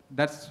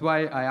that's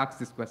why I asked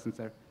this question,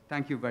 sir.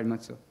 Thank you very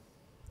much, sir.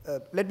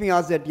 Let me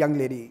ask that young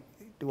lady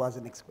to ask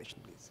the next question,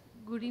 please.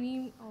 Good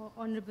evening,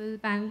 honorable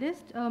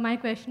panelists. My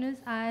question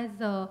is, as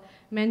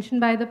mentioned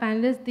by the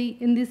panelists,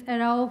 in this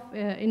era of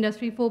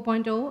Industry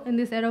 4.0, in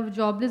this era of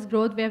jobless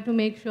growth, we have to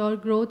make sure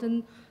growth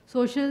and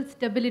social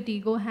stability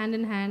go hand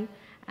in hand.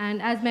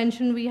 And as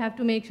mentioned, we have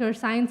to make sure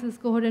science is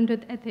coherent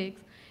with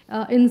ethics.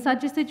 In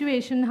such a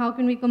situation, how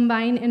can we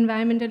combine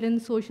environmental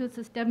and social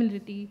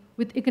sustainability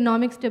with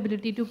economic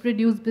stability to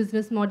produce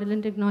business model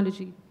and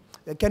technology?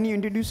 Can you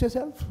introduce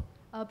yourself?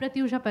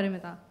 Pratyusha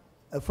Paramita.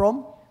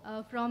 From?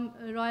 From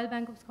Royal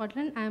Bank of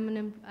Scotland.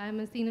 I'm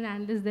a senior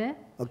analyst there.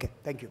 Okay,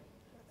 thank you.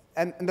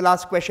 And the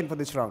last question for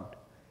this round.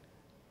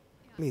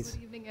 Please.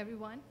 Good evening,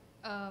 everyone.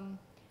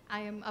 I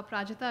am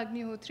Aprajita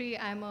Agnihotri.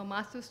 I'm a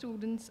master's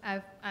student.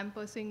 I'm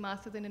pursuing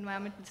master's in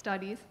environmental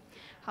studies.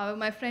 However,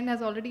 my friend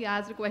has already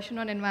asked a question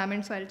on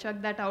environment, so I'll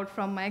chuck that out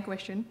from my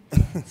question.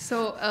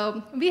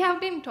 So we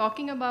have been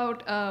talking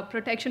about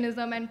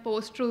protectionism and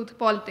post-truth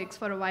politics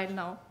for a while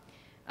now.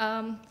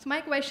 So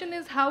my question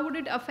is, how would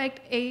it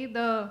affect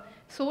the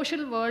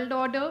social world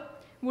order?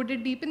 Would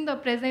it deepen the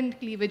present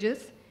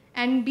cleavages?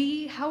 And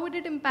B, how would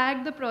it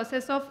impact the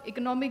process of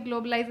economic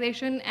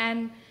globalization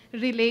and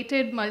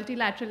related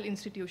multilateral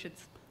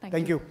institutions?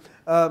 Thank you.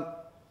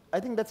 I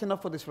think that's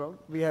enough for this round.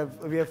 We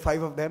have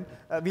 5 of them.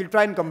 We'll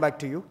try and come back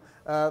to you.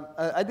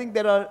 I think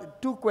there are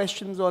 2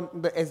 questions on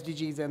the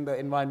SDGs and the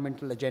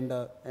environmental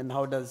agenda, and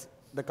how does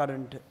the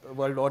current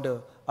world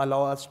order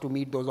allow us to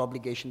meet those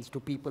obligations to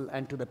people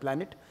and to the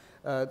planet.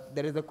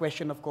 There is a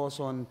question, of course,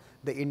 on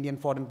the Indian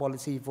foreign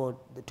policy for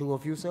the 2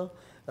 of you, sir.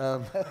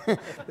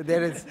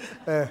 There is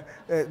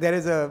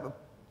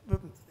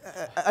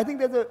I think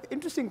there's an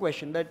interesting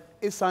question, that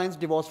is science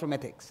divorced from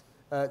ethics,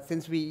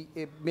 since we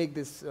make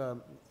this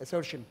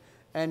assertion.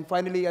 And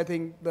finally, I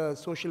think the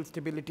social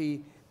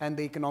stability and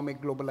the economic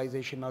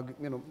globalization are,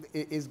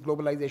 is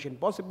globalization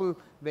possible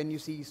when you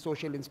see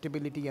social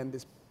instability and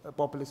this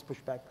populist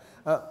pushback?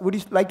 Would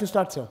you like to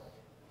start, sir?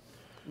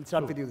 We'll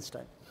start with you this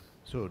time.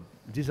 So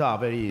these are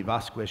very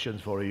vast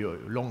questions for a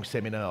long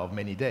seminar of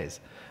many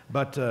days.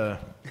 But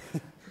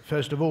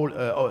first of all,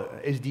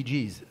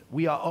 SDGs,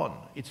 we are on.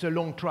 It's a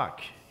long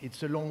track.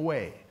 It's a long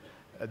way.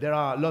 There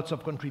are lots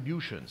of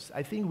contributions.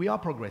 I think we are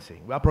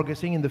progressing. We are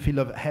progressing in the field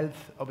of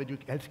health, of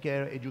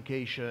healthcare,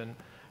 education,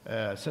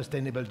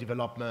 sustainable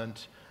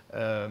development,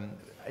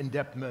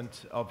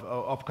 indebtedness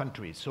of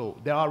countries. So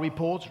there are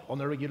reports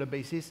on a regular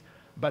basis,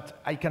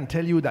 but I can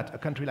tell you that a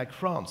country like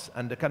France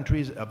and the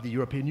countries of the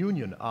European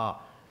Union are,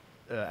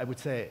 I would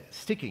say,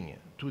 sticking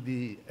to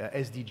the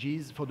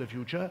SDGs for the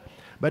future.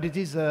 But it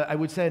is, I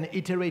would say, an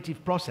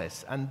iterative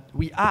process, and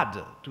we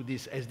add to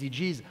these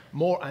SDGs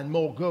more and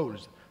more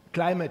goals.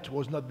 Climate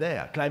was not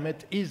there.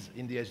 Climate is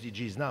in the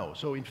SDGs now.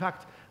 So in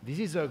fact, this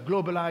is a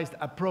globalized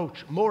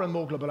approach, more and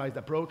more globalized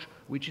approach,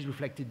 which is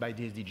reflected by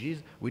the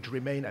SDGs, which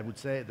remain, I would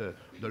say,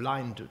 the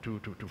line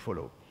to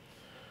follow.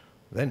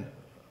 Then,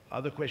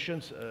 other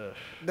questions?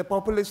 The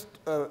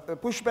populist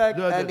pushback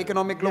and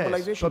economic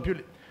globalization.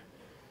 Yes,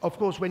 of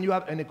course, when you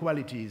have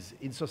inequalities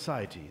in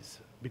societies,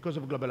 because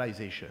of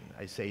globalization,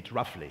 I say it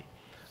roughly,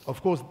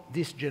 of course,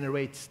 this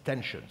generates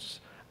tensions.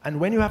 And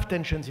when you have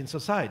tensions in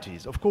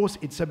societies, of course,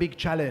 it's a big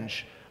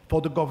challenge for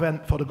the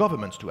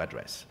governments to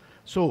address.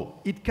 So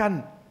it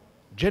can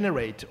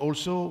generate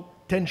also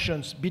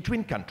tensions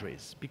between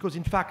countries, because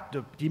in fact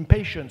the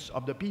impatience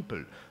of the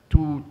people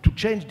to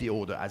change the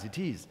order as it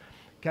is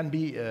can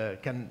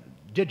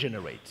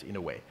degenerate in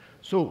a way.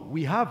 So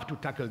we have to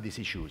tackle these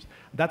issues.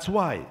 That's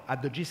why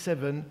at the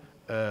G7,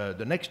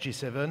 the next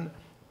G7,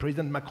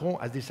 President Macron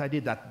has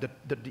decided that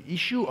the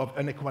issue of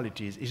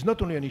inequalities is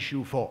not only an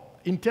issue for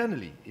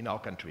internally in our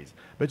countries,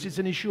 but it's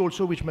an issue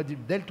also which must be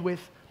dealt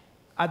with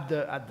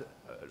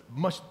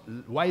most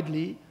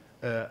widely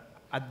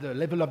at the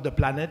level of the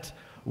planet,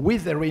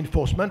 with a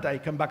reinforcement. I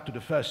come back to the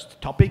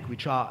first topic,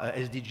 which are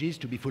SDGs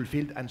to be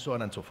fulfilled, and so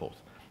on and so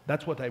forth.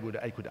 That's what I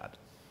could add.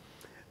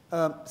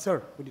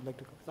 Sir, would you like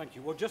to? Thank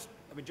you. Well, just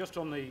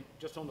on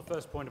the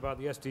first point about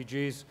the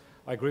SDGs,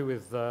 I agree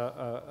with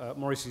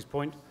Maurice's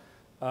point.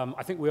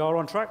 I think we are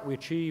on track. We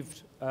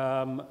achieved,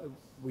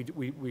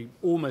 we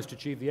almost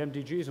achieved the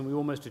MDGs, and we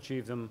almost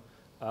achieved them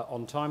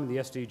on time. And the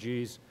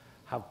SDGs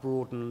have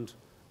broadened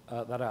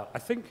that out. I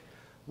think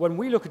when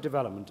we look at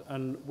development,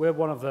 and we're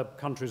one of the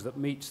countries that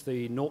meets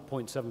the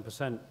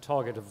 0.7%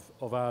 target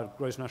of our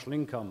gross national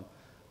income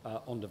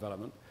on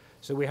development,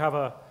 so we have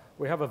a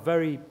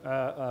very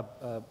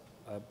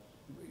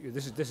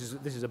this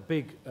is a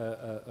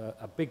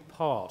big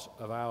part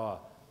of our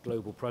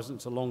global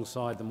presence,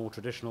 alongside the more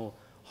traditional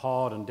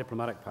hard and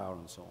diplomatic power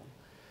and so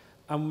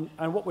on.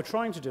 And what we're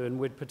trying to do, and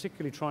we're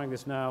particularly trying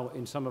this now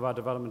in some of our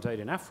development aid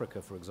in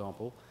Africa, for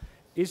example,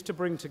 is to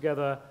bring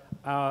together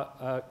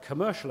our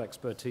commercial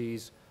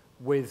expertise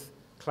with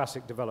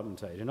classic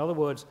development aid. In other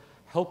words,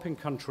 helping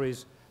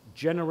countries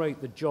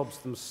generate the jobs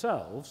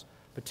themselves,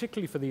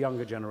 particularly for the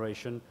younger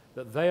generation,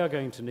 that they are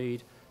going to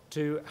need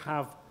to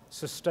have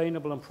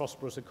sustainable and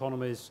prosperous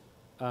economies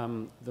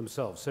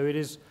themselves. So it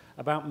is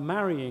about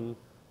marrying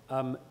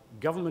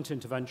government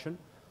intervention,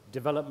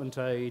 development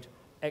aid,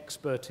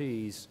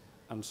 expertise,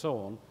 and so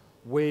on,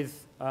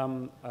 with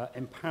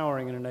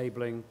empowering and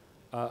enabling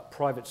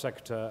private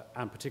sector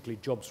and particularly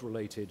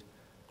jobs-related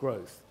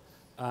growth.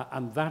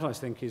 And that, I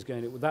think, is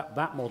going to,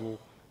 that model,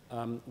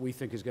 we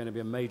think, is going to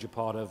be a major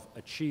part of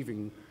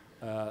achieving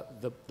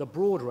the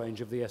broad range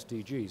of the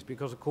SDGs.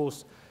 Because, of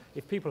course,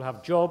 if people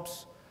have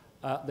jobs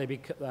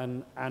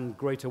and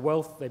greater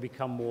wealth, they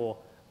become more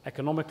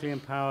economically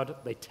empowered,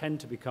 they tend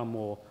to become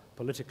more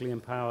politically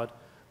empowered,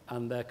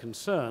 and their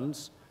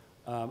concerns,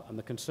 and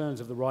the concerns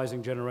of the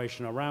rising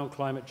generation around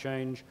climate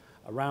change,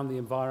 around the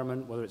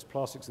environment, whether it's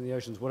plastics in the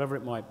oceans, whatever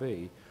it might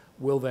be,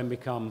 will then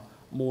become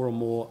more and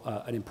more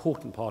an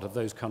important part of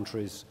those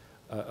countries'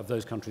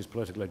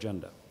 political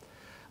agenda.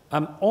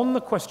 On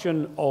the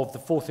question of the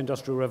fourth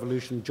industrial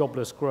revolution,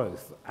 jobless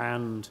growth,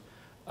 and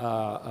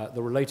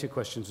the related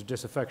questions of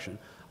disaffection,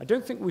 I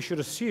don't think we should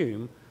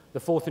assume the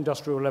fourth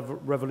industrial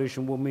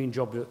revolution will mean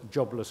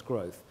jobless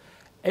growth.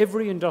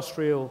 Every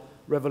industrial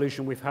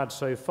revolution we've had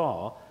so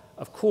far,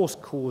 of course,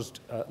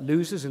 caused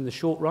losers in the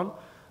short run.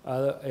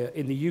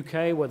 In the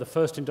UK, where the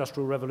first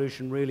industrial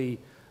revolution really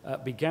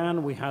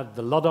began, we had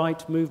the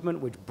Luddite movement,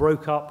 which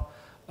broke up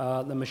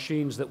the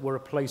machines that were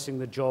replacing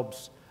the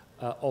jobs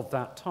of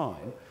that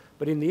time.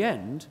 But in the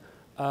end,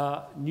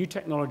 new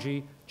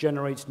technology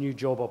generates new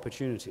job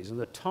opportunities. And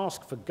the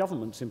task for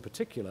governments in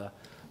particular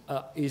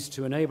is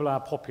to enable our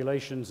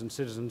populations and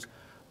citizens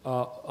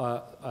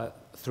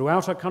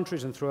throughout our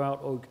countries and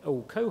throughout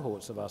all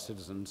cohorts of our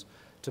citizens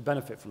to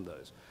benefit from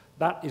those.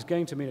 That is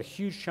going to mean a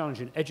huge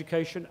challenge in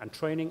education and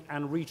training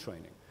and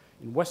retraining.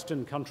 In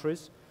Western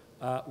countries,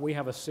 we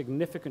have a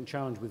significant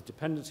challenge with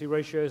dependency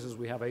ratios as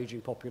we have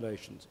aging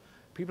populations.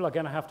 People are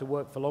going to have to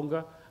work for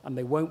longer, and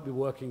they won't be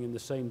working in the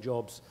same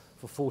jobs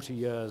for 40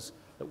 years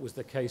that was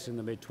the case in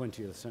the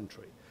mid-20th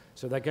century.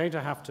 So they're going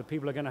to have to,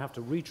 people are going to have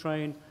to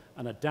retrain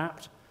and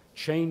adapt.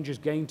 Change is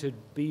going to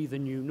be the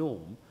new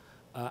norm,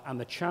 and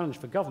the challenge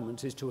for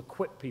governments is to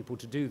equip people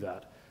to do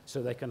that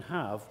so they can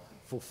have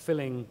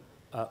fulfilling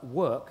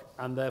work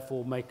and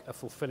therefore make a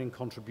fulfilling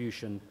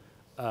contribution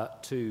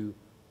to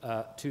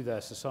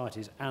their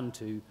societies and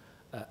to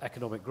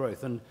economic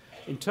growth. And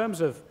in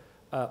terms of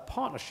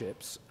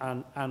partnerships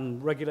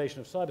and regulation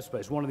of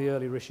cyberspace, one of the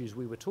earlier issues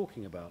we were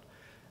talking about,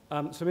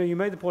 Samir, you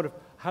made the point of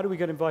how do we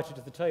get invited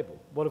to the table?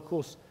 Well, of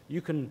course,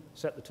 you can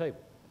set the table.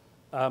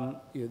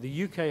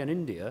 The UK and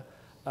India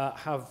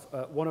have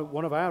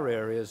one of our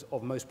areas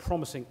of most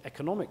promising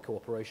economic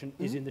cooperation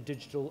is in the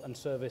digital and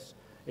service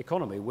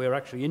economy. We're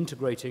actually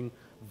integrating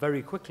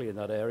very quickly in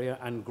that area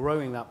and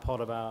growing that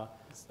part of our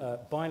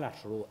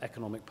bilateral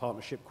economic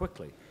partnership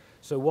quickly.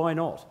 So why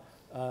not?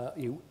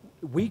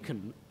 We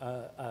can,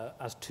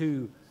 as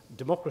two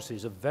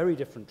democracies of very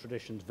different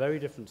traditions, very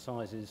different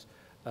sizes,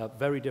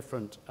 very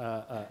different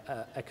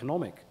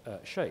economic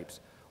shapes,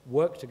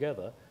 work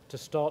together to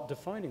start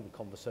defining the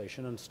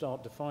conversation and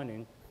start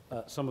defining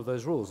some of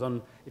those rules.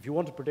 And if you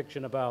want a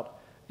prediction about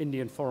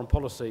Indian foreign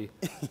policy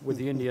with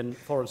the Indian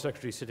Foreign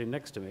Secretary sitting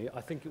next to me, I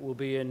think it will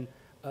be in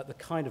the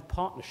kind of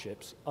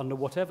partnerships under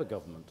whatever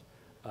government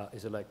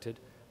is elected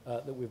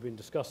that we've been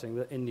discussing,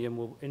 that India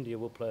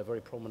will play a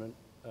very prominent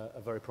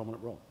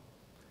role.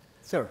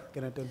 Sir,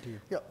 can I turn to you?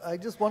 Yeah, I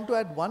just want to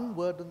add one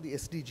word on the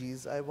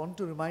SDGs. I want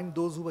to remind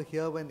those who were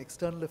here when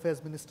External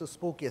Affairs Minister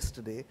spoke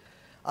yesterday.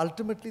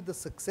 ultimately the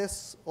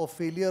success or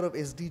failure of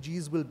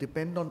SDGs will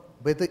depend on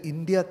whether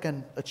India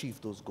can achieve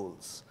those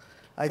goals.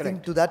 I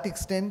think to that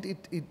extent,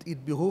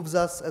 it behooves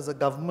us as a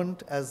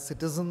government, as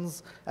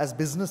citizens, as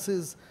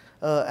businesses,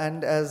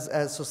 and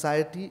as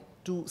society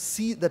to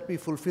see that we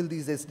fulfill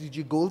these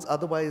SDG goals.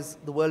 Otherwise,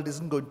 the world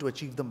isn't going to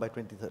achieve them by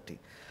 2030.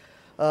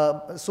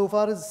 So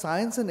far as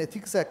science and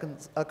ethics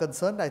are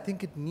concerned, I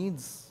think it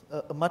needs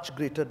a much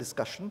greater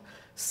discussion.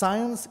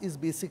 Science is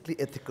basically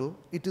ethical.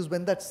 It is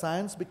when that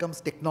science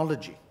becomes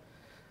technology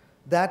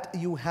that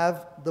you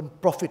have the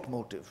profit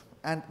motive.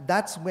 And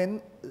that's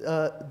when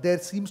there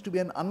seems to be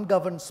an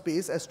ungoverned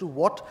space as to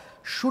what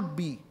should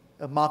be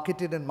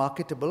marketed and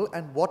marketable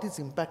and what its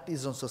impact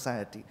is on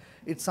society.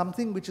 It's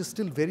something which is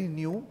still very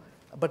new,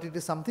 but it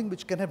is something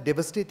which can have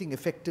devastating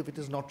effect if it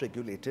is not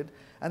regulated.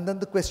 And then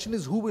the question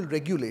is who will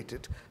regulate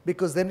it?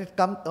 Because then it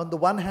comes, on the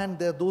one hand,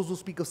 there are those who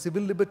speak of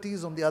civil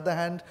liberties. On the other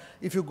hand,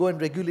 if you go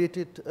and regulate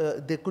it,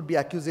 there could be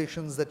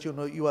accusations that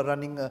you are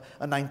running a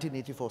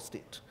 1984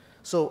 state.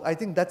 So I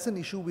think that's an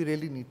issue we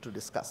really need to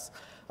discuss.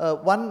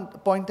 One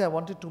point I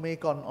wanted to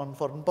make on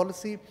foreign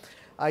policy,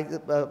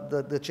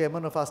 the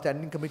chairman of our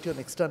standing committee on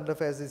external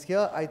affairs is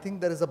here. I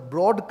think there is a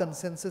broad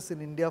consensus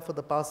in India for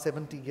the past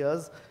 70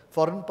 years.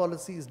 Foreign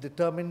policy is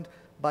determined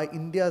by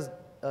India's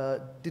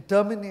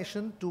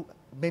determination to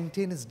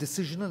maintain its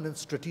decisional and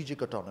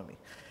strategic autonomy.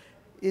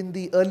 In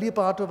the early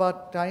part of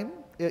our time,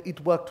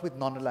 it worked with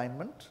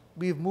non-alignment.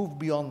 We've moved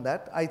beyond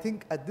that. I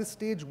think at this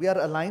stage we are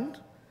aligned,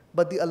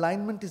 but the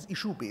alignment is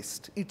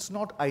issue-based. It's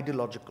not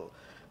ideological.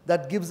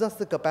 That gives us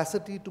the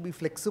capacity to be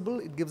flexible.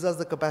 It gives us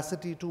the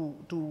capacity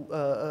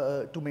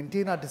to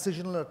maintain our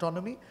decisional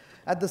autonomy.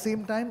 At the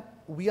same time,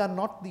 we are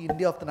not the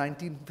India of the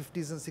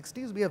 1950s and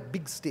 60s. We have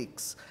big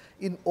stakes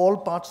in all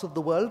parts of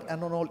the world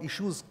and on all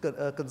issues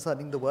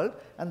concerning the world.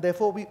 And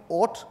therefore, we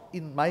ought,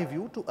 in my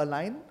view, to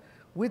align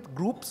with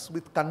groups,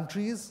 with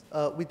countries,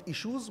 with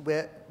issues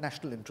where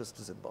national interest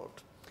is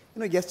involved.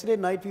 Yesterday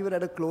night we were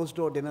at a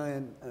closed-door dinner,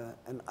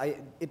 and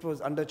it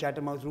was under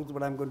Chatham House rules,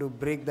 but I'm going to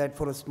break that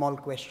for a small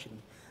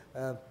question.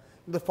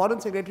 The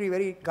Foreign Secretary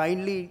very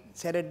kindly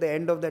said at the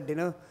end of that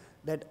dinner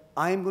that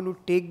I am going to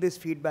take this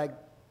feedback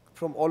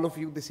from all of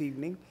you this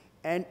evening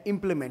and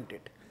implement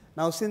it.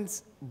 Now,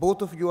 since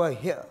both of you are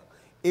here,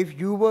 if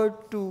you were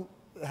to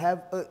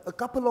have a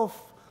couple of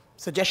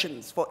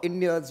suggestions for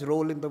India's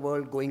role in the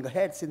world going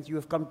ahead, since you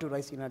have come to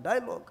Raisina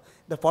Dialogue,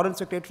 the Foreign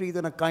Secretary is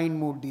in a kind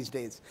mood these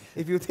days.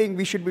 If you think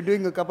we should be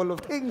doing a couple of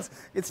things,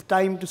 it's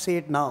time to say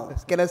it now.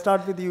 Can I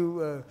start with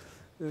you,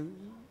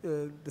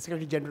 the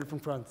Secretary General from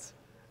France?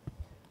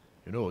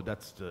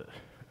 That's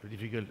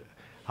difficult.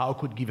 How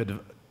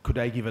could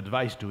I give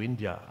advice to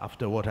India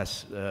after what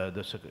has,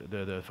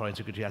 the Foreign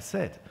Secretary has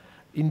said?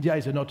 India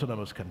is an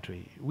autonomous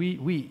country.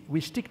 We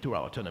stick to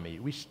our autonomy.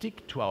 We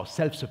stick to our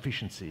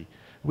self-sufficiency.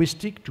 We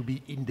stick to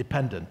be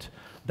independent.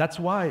 That's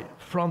why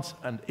France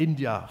and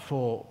India,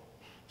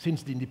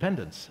 since the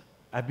independence,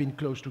 have been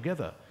close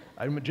together.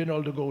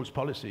 General de Gaulle's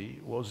policy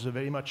was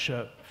very much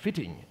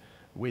fitting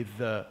with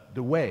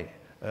the way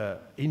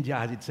India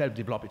has itself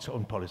developed its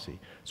own policy.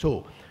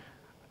 So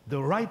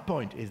the right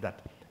point is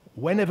that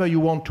whenever you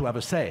want to have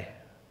a say,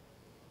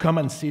 come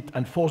and sit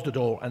and force the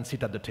door and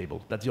sit at the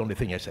table. That's the only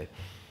thing I say.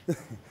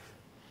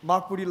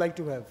 Mark, would you like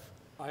to have?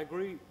 I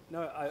agree.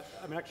 No,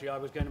 I mean, actually, I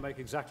was going to make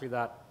exactly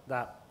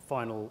that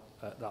final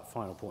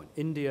point.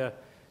 India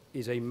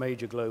is a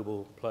major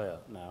global player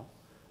now.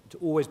 It's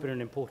always been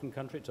an important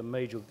country. It's a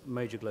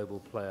major global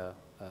player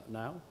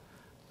now.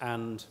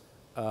 And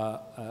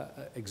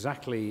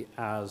exactly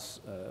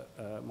as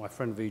my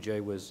friend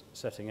Vijay was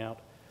setting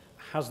out,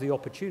 has the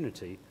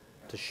opportunity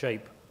to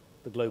shape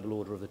the global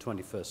order of the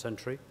 21st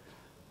century.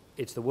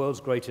 It's the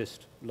world's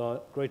greatest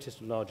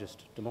and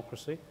largest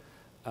democracy.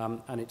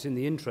 And it's in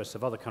the interests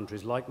of other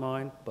countries like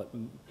mine, but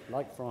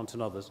like France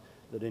and others,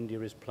 that India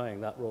is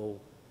playing that role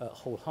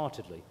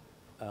wholeheartedly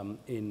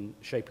in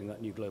shaping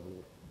that new global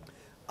order.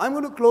 I'm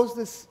going to close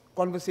this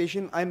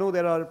conversation. I know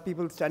there are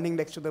people standing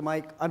next to the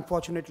mic.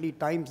 Unfortunately,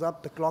 time's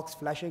up. The clock's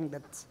flashing.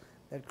 That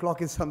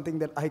clock is something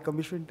that I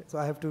commissioned, so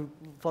I have to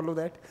follow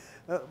that.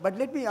 But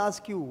let me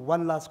ask you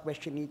one last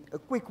question, a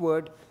quick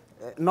word,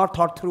 not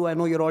thought through. I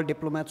know you're all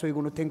diplomats, so you're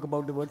going to think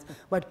about the words.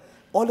 But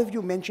all of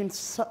you mentioned,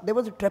 there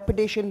was a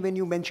trepidation when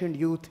you mentioned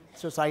youth,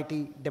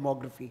 society,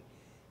 demography.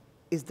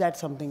 Is that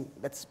something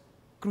that's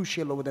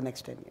crucial over the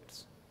next 10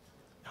 years?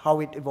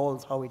 How it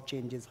evolves, how it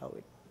changes, how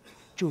it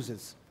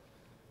chooses?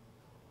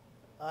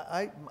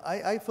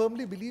 I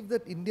firmly believe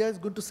that India is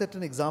going to set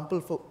an example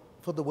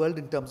for the world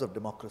in terms of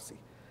democracy.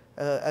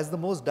 As the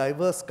most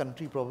diverse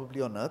country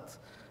probably on earth,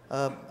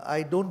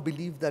 I don't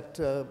believe that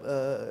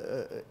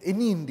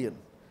any Indian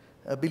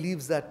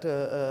believes that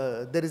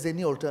there is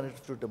any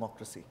alternative to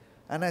democracy.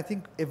 And I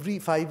think every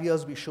 5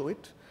 years we show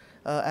it,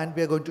 and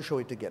we are going to show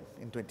it again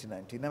in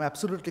 2019. I'm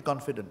absolutely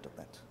confident of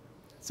that.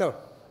 So,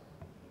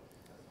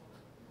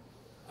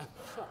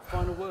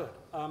 final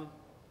word.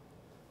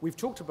 We've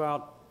talked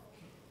about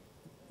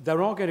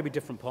there are going to be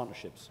different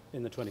partnerships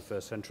in the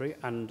 21st century,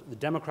 and the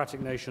democratic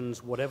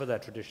nations, whatever their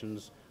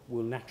traditions,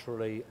 will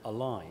naturally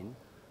align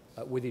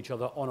with each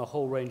other on a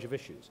whole range of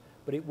issues.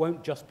 But it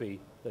won't just be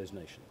those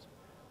nations.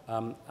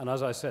 And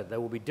as I said,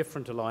 there will be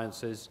different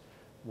alliances.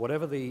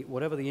 Whatever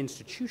the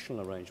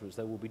institutional arrangements,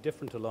 there will be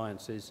different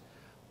alliances.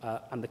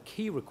 And the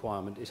key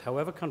requirement is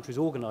however countries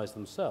organize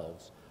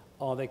themselves,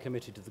 are they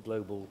committed to the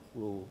global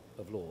rule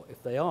of law?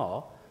 If they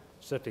are,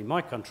 certainly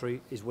my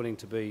country is willing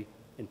to be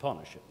in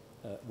partnership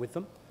with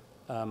them.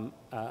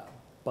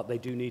 But they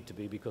do need to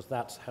be, because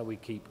that's how we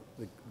keep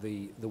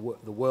the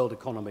world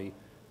economy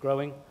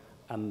growing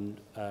and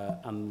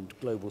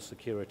global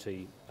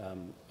security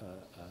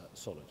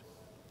solid.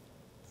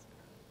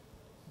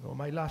 Well,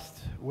 my last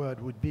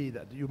word would be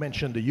that you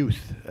mentioned the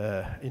youth.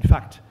 In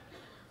fact,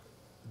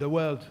 the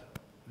world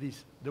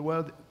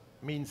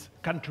means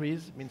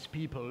countries, means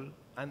people,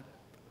 and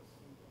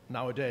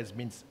nowadays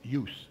means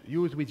youth.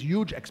 Youth with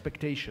huge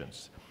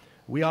expectations.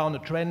 We are on a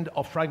trend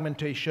of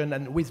fragmentation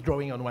and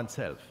withdrawing on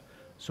oneself.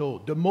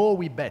 So the more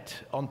we bet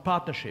on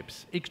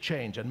partnerships,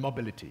 exchange, and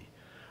mobility,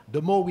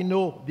 the more we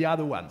know the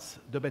other ones,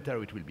 the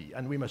better it will be,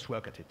 and we must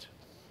work at it.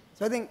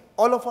 So I think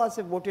all of us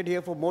have voted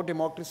here for more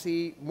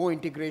democracy, more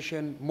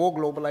integration, more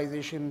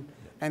globalization,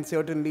 and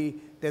certainly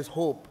there's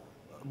hope,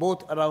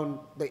 both around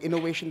the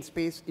innovation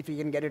space, if we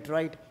can get it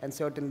right, and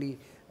certainly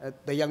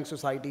the young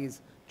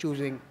societies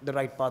choosing the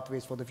right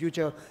pathways for the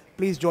future.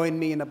 Please join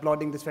me in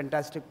applauding this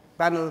fantastic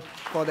panel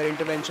for their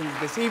interventions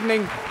this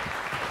evening.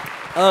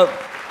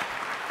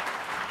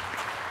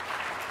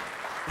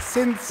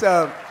 Since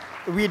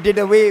we did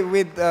away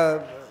with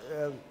the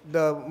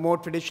more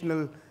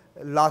traditional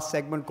last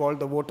segment called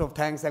the vote of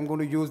thanks, I'm going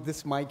to use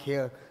this mic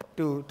here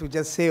to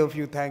just say a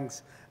few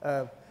thanks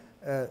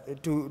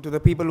to the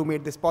people who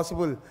made this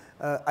possible.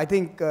 I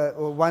think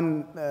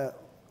the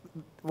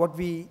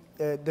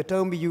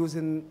term we use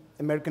in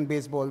American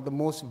baseball, the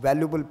most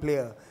valuable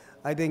player,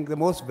 I think the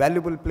most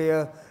valuable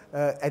player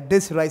at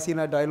this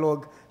Raisina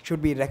Dialogue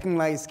should be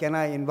recognized. Can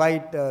I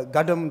invite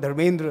Gadam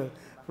Dharmendra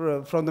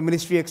from the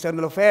Ministry of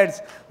External Affairs,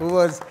 who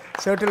was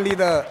certainly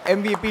the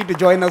MVP, to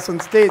join us on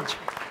stage.